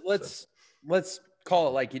think, let's call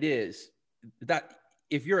it like it is. That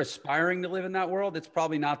if you're aspiring to live in that world, it's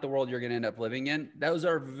probably not the world you're going to end up living in. Those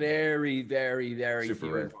are very, very, very Super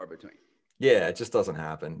few rare. and far between. Yeah, it just doesn't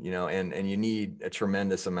happen, and you need a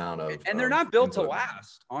tremendous amount of, and they're not built input. to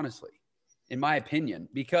last, honestly, in my opinion,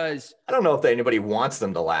 because I don't know if anybody wants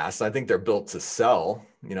them to last. I think they're built to sell.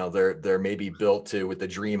 They're maybe built to with the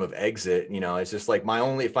dream of exit. It's just like my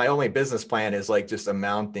only business plan is like just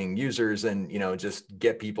amounting users and just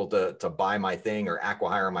get people to buy my thing or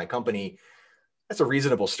acqui-hire my company. That's a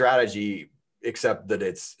reasonable strategy, except that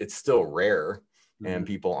it's still rare, and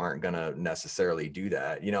people aren't gonna necessarily do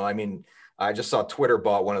that. I mean, I just saw Twitter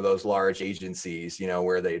bought one of those large agencies,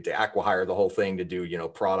 where they acqui-hire the whole thing to do,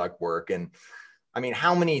 product work. And I mean,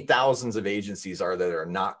 how many thousands of agencies are there that are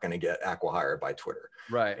not going to get acqui-hired by Twitter?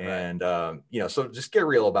 Right. And, so just get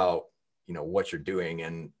real about, what you're doing.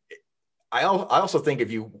 And I also think if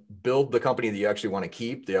you build the company that you actually want to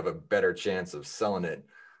keep, you have a better chance of selling it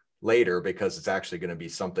later, because it's actually going to be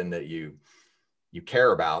something that you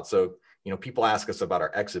care about. So, people ask us about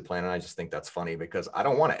our exit plan, and I just think that's funny, because I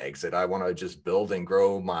don't want to exit. I want to just build and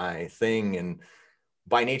grow my thing. And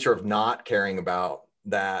by nature of not caring about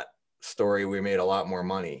that story, we made a lot more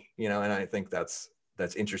money, and I think that's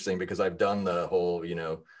interesting, because I've done the whole,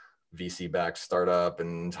 VC backed startup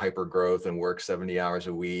and hyper growth and work 70 hours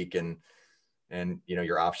a week, and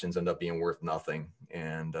your options end up being worth nothing.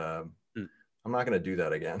 And I'm not going to do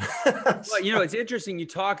that again. Well, it's interesting. You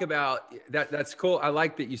talk about that. That's cool. I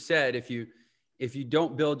like that you said, if you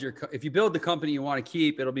don't build if you build the company you want to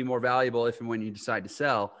keep, it'll be more valuable if and when you decide to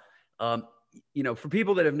sell. For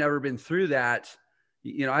people that have never been through that,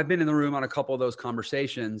 I've been in the room on a couple of those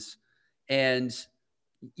conversations, and,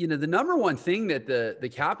 the number one thing that the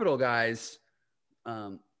capital guys,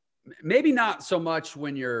 maybe not so much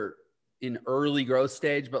when you're in early growth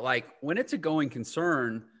stage, but like when it's a going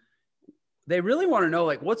concern, they really want to know,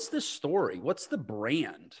 like, what's the story? What's the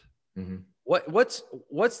brand? Mm-hmm.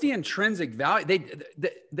 What's the intrinsic value?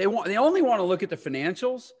 They only want to look at the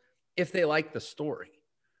financials if they like the story.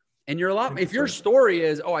 And if your story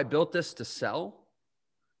is, oh, I built this to sell,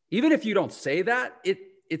 even if you don't say that,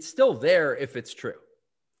 it's still there if it's true.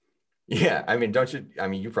 Yeah. I mean,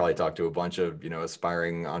 you probably talk to a bunch of,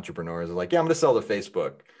 aspiring entrepreneurs like, yeah, I'm going to sell to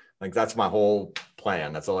Facebook. Like, that's my whole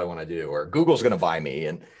plan. That's all I want to do. Or Google's going to buy me.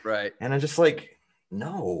 And right. And I'm just like,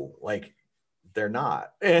 no, like, they're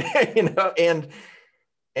not, and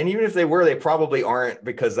even if they were, they probably aren't,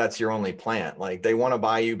 because that's your only plan. Like, they want to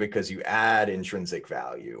buy you because you add intrinsic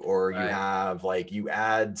value, or you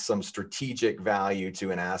add some strategic value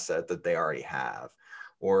to an asset that they already have,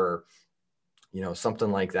 or,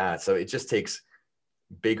 something like that. So it just takes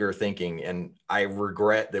bigger thinking. And I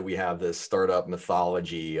regret that we have this startup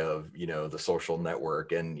mythology of, the social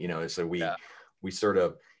network. And, so we sort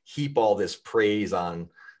of heap all this praise on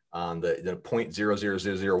the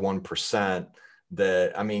 0.00001%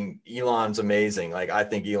 that, I mean, Elon's amazing. Like, I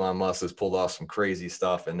think Elon Musk has pulled off some crazy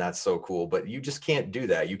stuff, and that's so cool, but you just can't do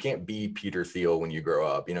that. You can't be Peter Thiel when you grow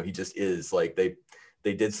up. He just is. Like,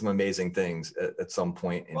 they did some amazing things at some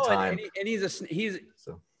point in time. And he's a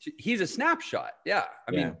snapshot. Yeah.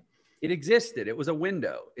 I mean, it existed. It was a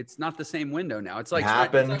window. It's not the same window now. It's like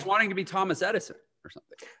wanting to be Thomas Edison or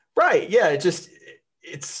something. Right. Yeah.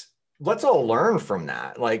 Let's all learn from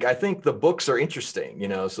that. Like, I think the books are interesting,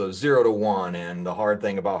 so 0 to 1 and The Hard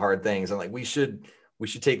Thing About Hard Things. And like, we should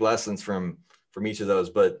take lessons from each of those,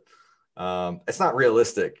 but it's not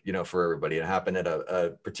realistic, for everybody. It happened at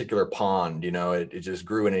a particular pond, it just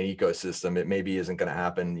grew in an ecosystem. It maybe isn't going to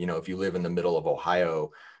happen. If you live in the middle of Ohio,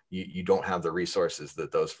 you don't have the resources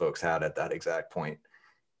that those folks had at that exact point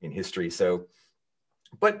in history. So,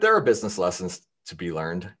 but there are business lessons to be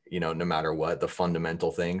learned, no matter what, the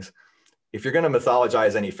fundamental things. If you're going to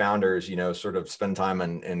mythologize any founders, sort of spend time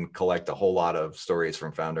and collect a whole lot of stories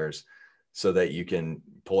from founders so that you can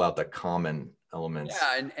pull out the common elements.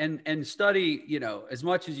 Yeah. And study, as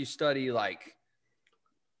much as you study like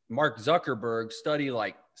Mark Zuckerberg, study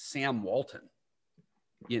like Sam Walton,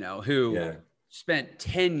 who spent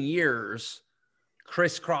 10 years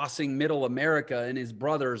crisscrossing middle America in his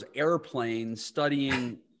brother's airplane,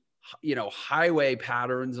 studying highway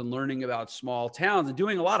patterns and learning about small towns and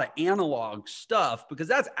doing a lot of analog stuff, because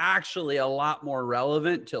that's actually a lot more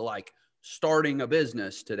relevant to like starting a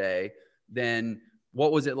business today than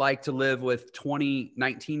what was it like to live with 20,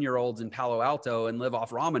 19-year-olds in Palo Alto and live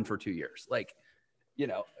off ramen for 2 years? Like, you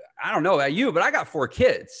know, I don't know about you, but I got 4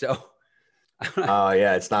 kids. So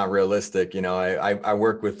Yeah, it's not realistic. You know, I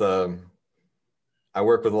work with I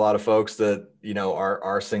work with a lot of folks that, you know,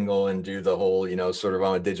 are single and do the whole, you know, sort of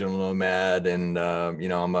I'm a digital nomad and, you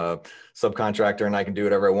know, I'm a subcontractor and I can do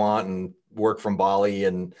whatever I want and work from Bali.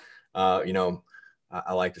 And, you know,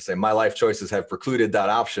 I like to say my life choices have precluded that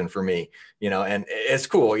option for me, you know, and it's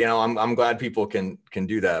cool. You know, I'm glad people can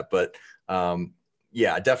do that. But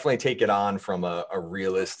yeah, definitely take it on from a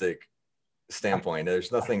realistic standpoint.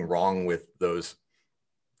 There's nothing wrong with those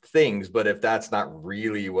things, but if that's not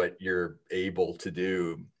really what you're able to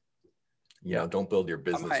do, you know, don't build your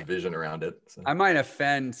business vision around it. So. I might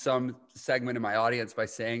offend some segment of my audience by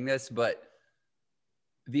saying this, but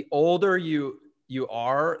the older you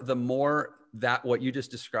are, the more that what you just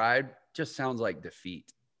described just sounds like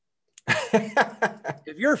defeat.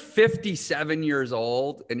 If you're 57 years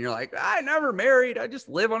old and you're like, I never married, I just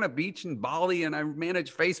live on a beach in Bali and I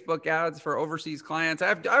manage Facebook ads for overseas clients. I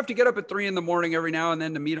have to get up at 3 a.m. every now and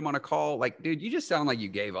then to meet them on a call. Like, dude, you just sound like you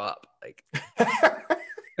gave up. Like,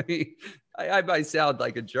 I mean, I sound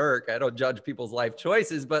like a jerk. I don't judge people's life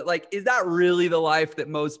choices, but like, is that really the life that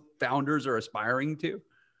most founders are aspiring to?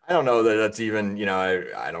 I don't know that that's even, you know,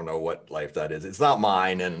 I don't know what life that is. It's not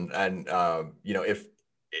mine. And you know, if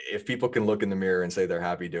people can look in the mirror and say they're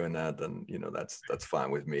happy doing that, then, you know, that's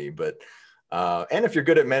fine with me. But, and if you're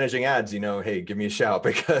good at managing ads, you know, hey, give me a shout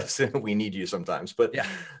because we need you sometimes. But,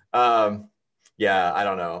 yeah, I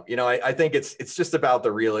don't know. You know, I think it's just about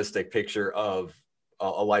the realistic picture of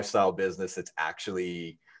a lifestyle business that's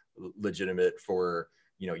actually legitimate for,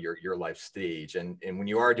 you know, your life stage. And when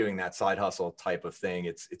you are doing that side hustle type of thing,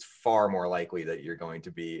 it's far more likely that you're going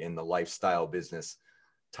to be in the lifestyle business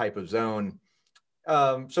type of zone.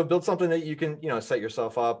 So build something that you can, you know, set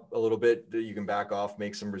yourself up a little bit that you can back off,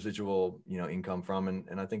 make some residual, you know, income from.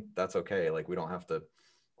 And I think that's okay. Like, we don't have to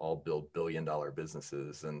all build billion-dollar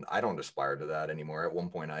businesses. And I don't aspire to that anymore. At one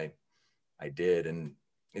point I did, and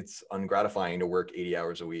it's ungratifying to work 80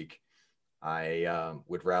 hours a week. I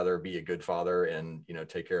would rather be a good father and, you know,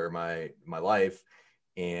 take care of my life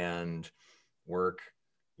and work,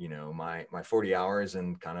 you know, my 40 hours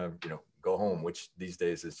and kind of, you know, go home, which these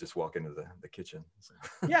days is just walk into the kitchen. So.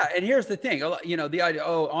 Yeah. And here's the thing, you know, the idea,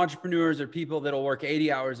 entrepreneurs are people that'll work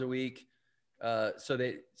 80 hours a week. So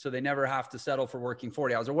they never have to settle for working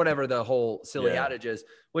 40 hours or whatever the whole silly adage is,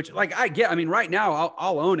 which, like, I mean, right now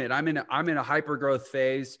I'll own it. I'm in a hyper growth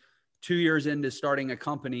phase, 2 years into starting a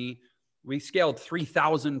company. We scaled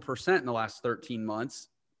 3,000% in the last 13 months.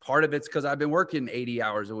 Part of it's because I've been working 80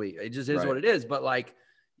 hours a week. It just is what it is. But, like,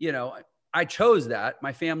 you know, I chose that.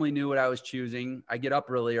 My family knew what I was choosing. I get up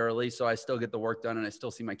really early, so I still get the work done and I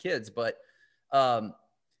still see my kids. But yeah,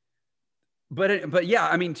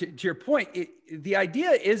 I mean, to your point, the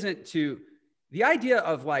idea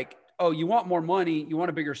of like, oh, you want more money, you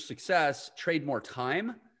want a bigger success, trade more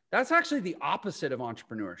time. That's actually the opposite of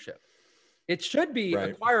entrepreneurship. It should be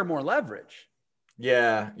acquire more leverage.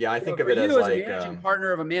 Yeah. I think of it as like a managing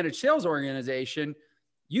partner of a managed sales organization.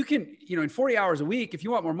 You can, you know, in 40 hours a week, if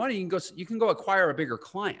you want more money, you can go acquire a bigger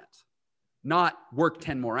client, not work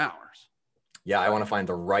 10 more hours. Yeah, I want to find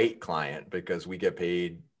the right client because we get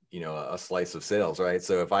paid, you know, a slice of sales, right?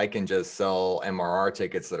 So if I can just sell MRR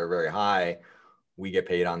tickets that are very high, we get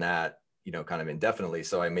paid on that, you know, kind of indefinitely.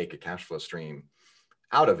 So I make a cash flow stream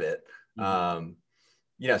out of it. Mm-hmm.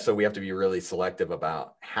 Yeah, so we have to be really selective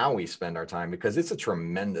about how we spend our time because it's a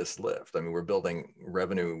tremendous lift. I mean, we're building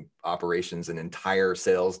revenue operations and entire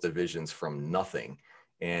sales divisions from nothing,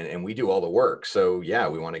 and we do all the work. So yeah,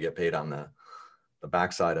 we want to get paid on the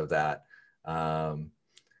backside of that.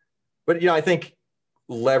 But, you know, I think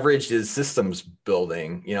leveraged is systems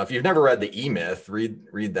building. You know, if you've never read the E-Myth,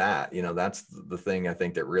 read that. You know, that's the thing I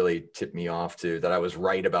think that really tipped me off to that I was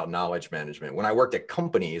right about knowledge management. When I worked at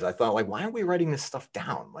companies, I thought, like, why aren't we writing this stuff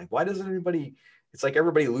down? Like, why doesn't everybody, it's like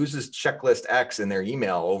everybody loses checklist X in their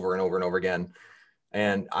email over and over and over again.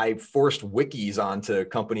 And I forced wikis onto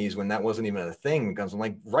companies when that wasn't even a thing because I'm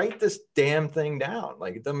like, write this damn thing down.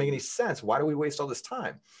 Like, it doesn't make any sense. Why do we waste all this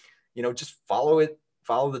time? You know, just follow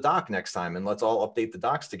the doc next time and let's all update the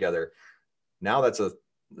docs together. Now that's a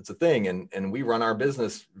thing. And we run our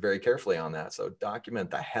business very carefully on that. So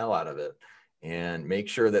document the hell out of it and make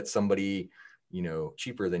sure that somebody, you know,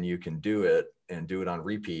 cheaper than you can do it and do it on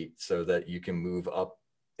repeat so that you can move up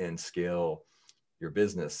and scale your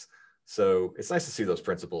business. So it's nice to see those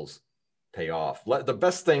principles pay off. The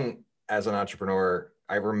best thing as an entrepreneur,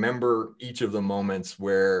 I remember each of the moments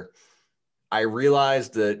where I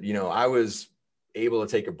realized that, you know, I was able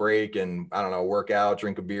to take a break and, I don't know, work out,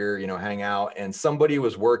 drink a beer, you know, hang out, and somebody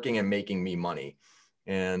was working and making me money.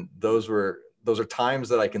 And those are times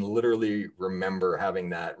that I can literally remember having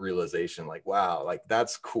that realization, like, wow, like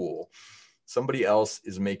that's cool. Somebody else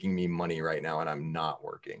is making me money right now and I'm not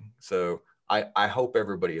working. So I hope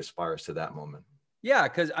everybody aspires to that moment. Yeah.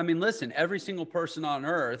 Cause I mean, listen, every single person on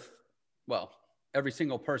earth, well, every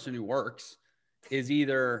single person who works is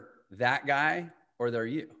either that guy or they're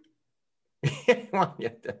you. Well, yeah,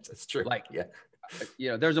 that's true. Like, yeah, you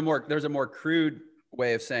know, there's a more crude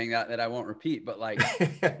way of saying that I won't repeat, but like,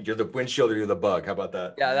 you're the windshield or you're the bug. How about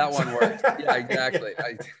that? yeah, that one works. Yeah, exactly.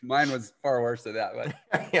 Mine was far worse than that,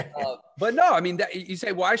 Yeah. But no, I mean, you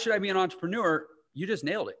say, why should I be an entrepreneur? You just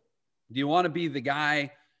nailed it. Do you want to be the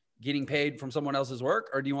guy getting paid from someone else's work,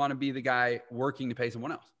 or do you want to be the guy working to pay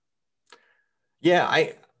someone else? Yeah,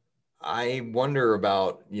 I wonder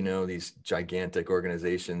about, you know, these gigantic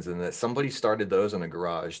organizations, and that somebody started those in a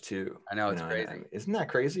garage too. I know, it's you know, crazy. Isn't that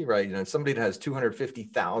crazy? Right. You know, somebody that has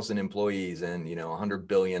 250,000 employees and, you know, $100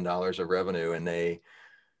 billion of revenue, and they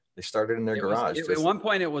started in their garage. At one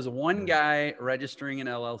point, it was one guy registering an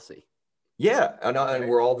LLC. Yeah. And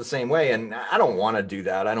we're all the same way. And I don't want to do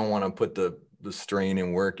that. I don't want to put the strain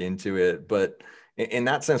and work into it. But in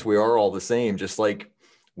that sense, we are all the same, just like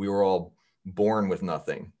we were all born with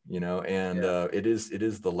nothing, you know, and it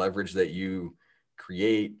is the leverage that you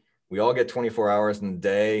create. We all get 24 hours in the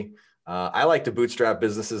day. I like to bootstrap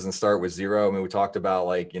businesses and start with zero. I mean, we talked about,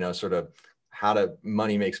 like, you know, sort of how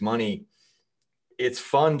money makes money. It's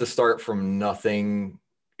fun to start from nothing.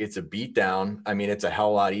 It's a beatdown. I mean, it's a hell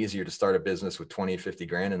of a lot easier to start a business with 20, 50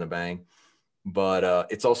 grand in the bank, but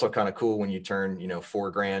it's also kind of cool when you turn, you know, 4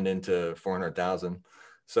 grand into 400,000.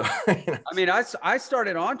 So, you know. I mean, I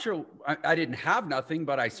started Entre. I didn't have nothing,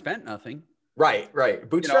 but I spent nothing. Right.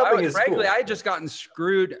 Bootstrapping is frankly, cool. I had just gotten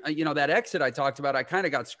screwed. You know, that exit I talked about, I kind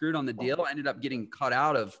of got screwed on the deal. I ended up getting cut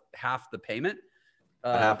out of half the payment.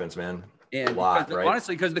 That happens, man. And a lot, right?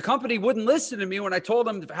 Honestly, because the company wouldn't listen to me when I told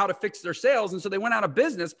them how to fix their sales. And so they went out of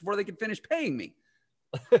business before they could finish paying me.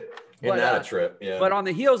 Isn't that a trip? Yeah. But on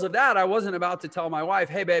the heels of that, I wasn't about to tell my wife,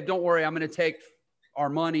 hey, babe, don't worry, I'm going to take our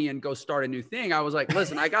money and go start a new thing. I was like,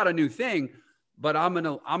 listen, I got a new thing, but I'm going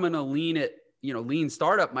to lean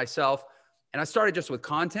startup myself. And I started just with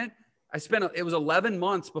content. It was 11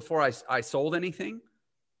 months before I sold anything.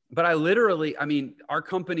 But I mean, our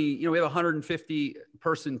company, you know, we have a 150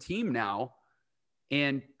 person team now.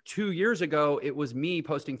 And 2 years ago, it was me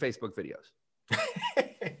posting Facebook videos.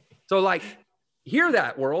 So like, hear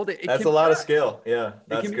that, world. That's a lot of scale. Yeah,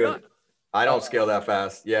 that's good. I don't scale that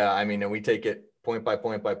fast. Yeah. I mean, and we take it point by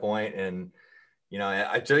point by point. And, you know,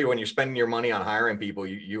 I tell you, when you're spending your money on hiring people,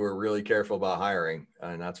 you are really careful about hiring.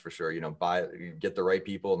 And that's for sure. You know, you get the right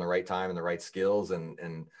people in the right time and the right skills,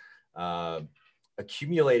 and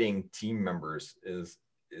accumulating team members is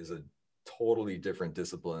a totally different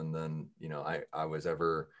discipline than, you know, I was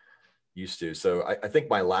ever used to. So I think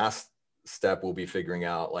my last step will be figuring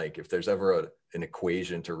out, like, if there's ever an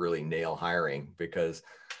equation to really nail hiring, because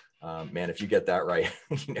man, if you get that right,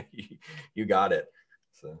 you know, you got it.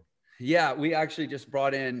 So. Yeah, we actually just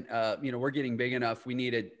brought in, you know, we're getting big enough. We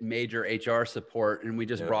needed major HR support, and we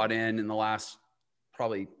just brought in the last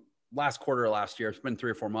quarter of last year. It's been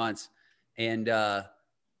 3 or 4 months. And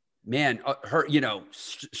man,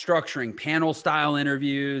 structuring panel style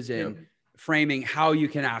interviews and framing how you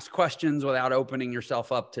can ask questions without opening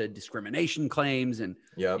yourself up to discrimination claims and,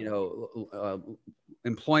 you know,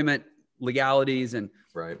 employment legalities. And,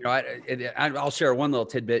 right. You know, I'll share one little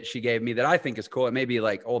tidbit she gave me that I think is cool. It may be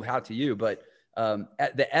like old hat to you, but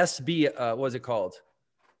at the SB, what's it called?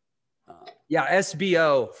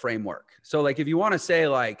 SBO framework. So like, if you want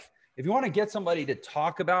to get somebody to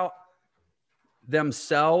talk about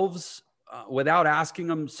themselves without asking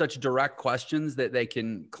them such direct questions that they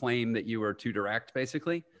can claim that you were too direct,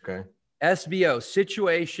 basically. Okay. SBO,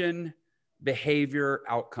 situation, behavior,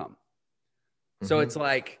 outcome. Mm-hmm. So it's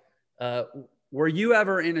like, were you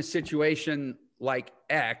ever in a situation like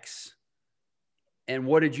X, and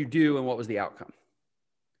what did you do and what was the outcome?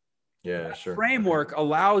 Yeah, that sure. Framework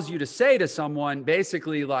allows you to say to someone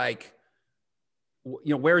basically, like, you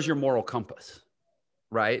know, where's your moral compass?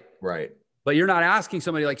 Right. Right. But you're not asking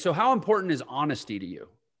somebody like, so how important is honesty to you?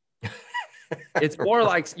 It's more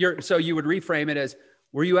like so you would reframe it as,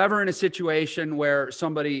 were you ever in a situation where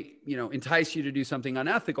somebody, you know, enticed you to do something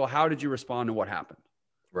unethical? How did you respond and what happened?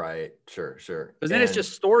 Right. Sure. Because then it's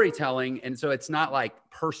just storytelling. And so it's not like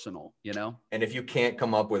personal, you know? And if you can't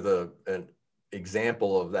come up with an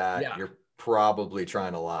example of that, you're probably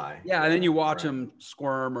trying to lie. Yeah. And then you watch them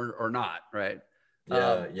squirm or not. Right.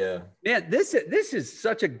 Yeah. Man, this is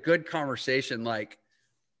such a good conversation. Like,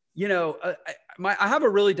 you know, I have a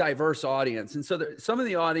really diverse audience. And so some of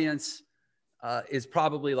the audience is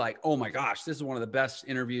probably like, oh my gosh, this is one of the best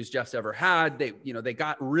interviews Jeff's ever had. They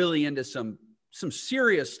got really into some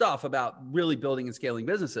serious stuff about really building and scaling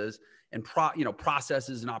businesses and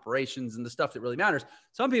processes and operations and the stuff that really matters.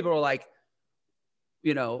 Some people are like,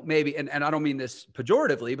 you know, maybe, and I don't mean this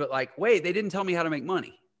pejoratively, but like, wait, they didn't tell me how to make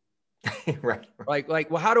money. Right. Like,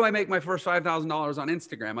 well, how do I make my first $5,000 on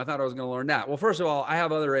Instagram? I thought I was going to learn that. Well, first of all, I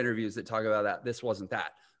have other interviews that talk about that. This wasn't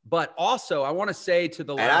that. But also, I want to say to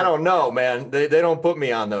the— And I don't know, man. They don't put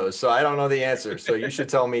me on those, so I don't know the answer. So you should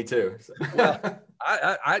tell me too. Well,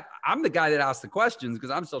 I'm the guy that asked the questions because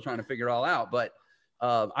I'm still trying to figure it all out. But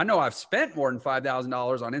I know I've spent more than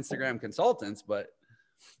 $5,000 on Instagram consultants. But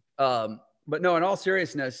no, in all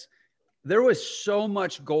seriousness, there was so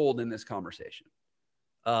much gold in this conversation.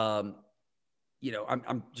 You know,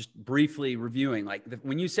 I'm just briefly reviewing, like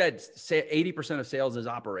when you say 80% of sales is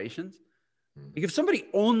operations, like if somebody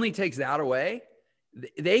only takes that away,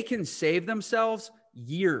 they can save themselves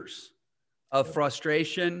years of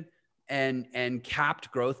frustration and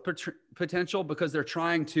capped growth potential because they're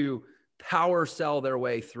trying to power sell their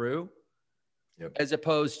way through, as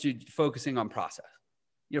opposed to focusing on process,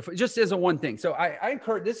 you know, just as a one thing. So I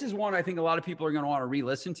encourage, this is one I think a lot of people are going to want to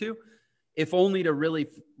re-listen to, if only to really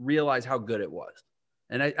realize how good it was.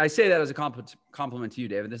 And I say that as a compliment to you,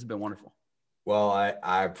 David. This has been wonderful. Well,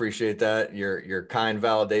 I appreciate that. Your kind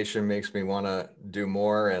validation makes me want to do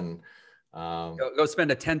more. And go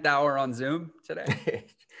spend a 10th hour on Zoom today.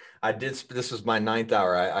 I did. This was my 9th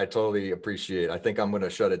hour. I totally appreciate it. I think I'm going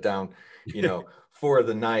to shut it down, you know, for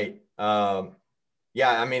the night.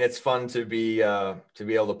 Yeah, I mean, it's fun to be able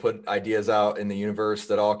to put ideas out in the universe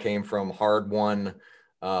that all came from hard-won,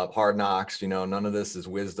 hard knocks. You know, none of this is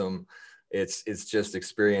wisdom. It's just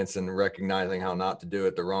experience and recognizing how not to do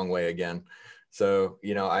it the wrong way again. So,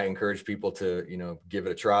 you know, I encourage people to, you know, give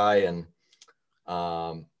it a try. And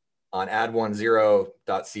on add10.co,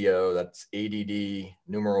 that's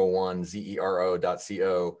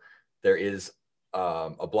ADD1zero.co, there is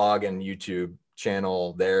a blog and YouTube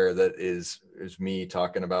channel there that is me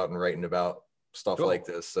talking about and writing about stuff like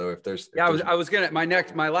this. So if there's, I was gonna,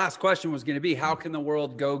 my last question was gonna be, how can the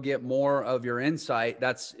world go get more of your insight?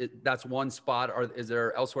 That's one spot. Or is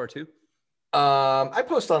there elsewhere too? I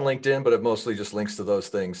post on LinkedIn, but it mostly just links to those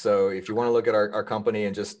things. So if you want to look at our company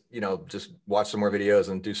and just watch some more videos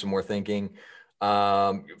and do some more thinking,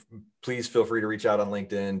 please feel free to reach out on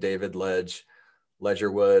LinkedIn, David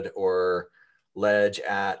Ledgerwood, or ledge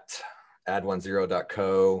at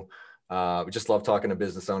add10.co. We just love talking to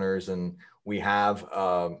business owners, and we have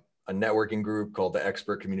a networking group called the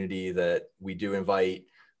Expert Community that we do invite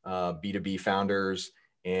B2B founders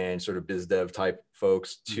and sort of biz dev type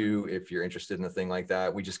folks to, if you're interested in a thing like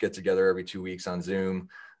that. We just get together every 2 weeks on Zoom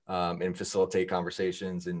and facilitate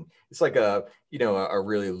conversations. And it's like a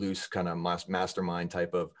really loose kind of mastermind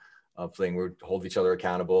type of thing. We hold each other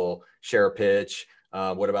accountable, share a pitch.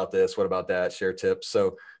 What about this? What about that? Share tips.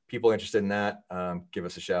 So people interested in that, give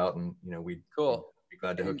us a shout, and we'd be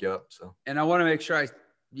glad to hook you up. So, and I want to make sure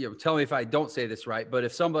tell me if I don't say this right, but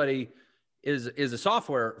if somebody is a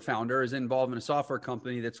software founder, is involved in a software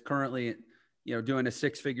company that's currently, doing a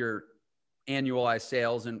 6-figure annualized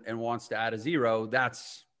sales and wants to add a zero,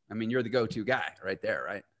 you're the go-to guy right there,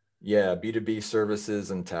 right? Yeah. B2B services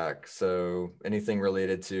and tech. So anything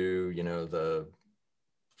related to, the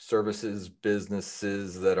services,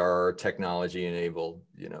 businesses that are technology enabled,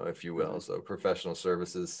 if you will. So professional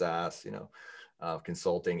services, SaaS,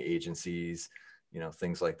 consulting agencies,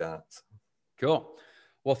 things like that. Cool.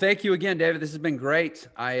 Well, thank you again, David. This has been great.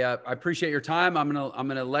 I appreciate your time. I'm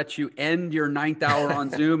gonna let you end your 9th hour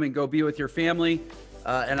on Zoom and go be with your family.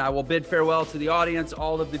 And I will bid farewell to the audience,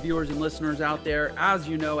 all of the viewers and listeners out there. As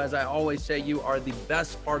you know, as I always say, you are the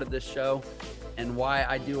best part of this show and why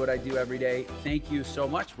I do what I do every day. Thank you so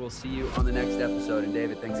much. We'll see you on the next episode. And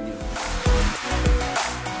David, thanks again.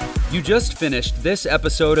 You just finished this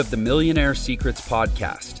episode of the Millionaire Secrets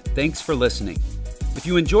Podcast. Thanks for listening. If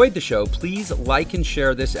you enjoyed the show, please like and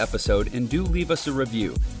share this episode, and do leave us a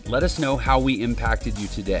review. Let us know how we impacted you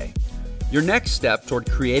today. Your next step toward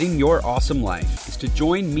creating your awesome life is to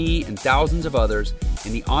join me and thousands of others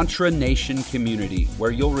in the Entre Nation community,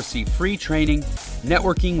 where you'll receive free training,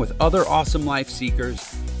 networking with other awesome life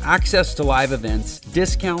seekers, access to live events,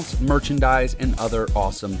 discounts, merchandise, and other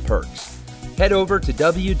awesome perks. Head over to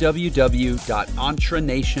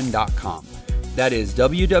www.entrenation.com. That is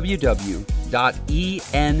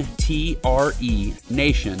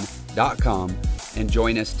www.entrenation.com and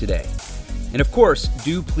join us today. And of course,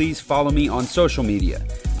 do please follow me on social media.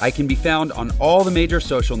 I can be found on all the major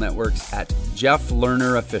social networks at Jeff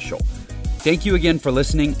Lerner Official. Thank you again for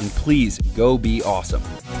listening, and please go be awesome.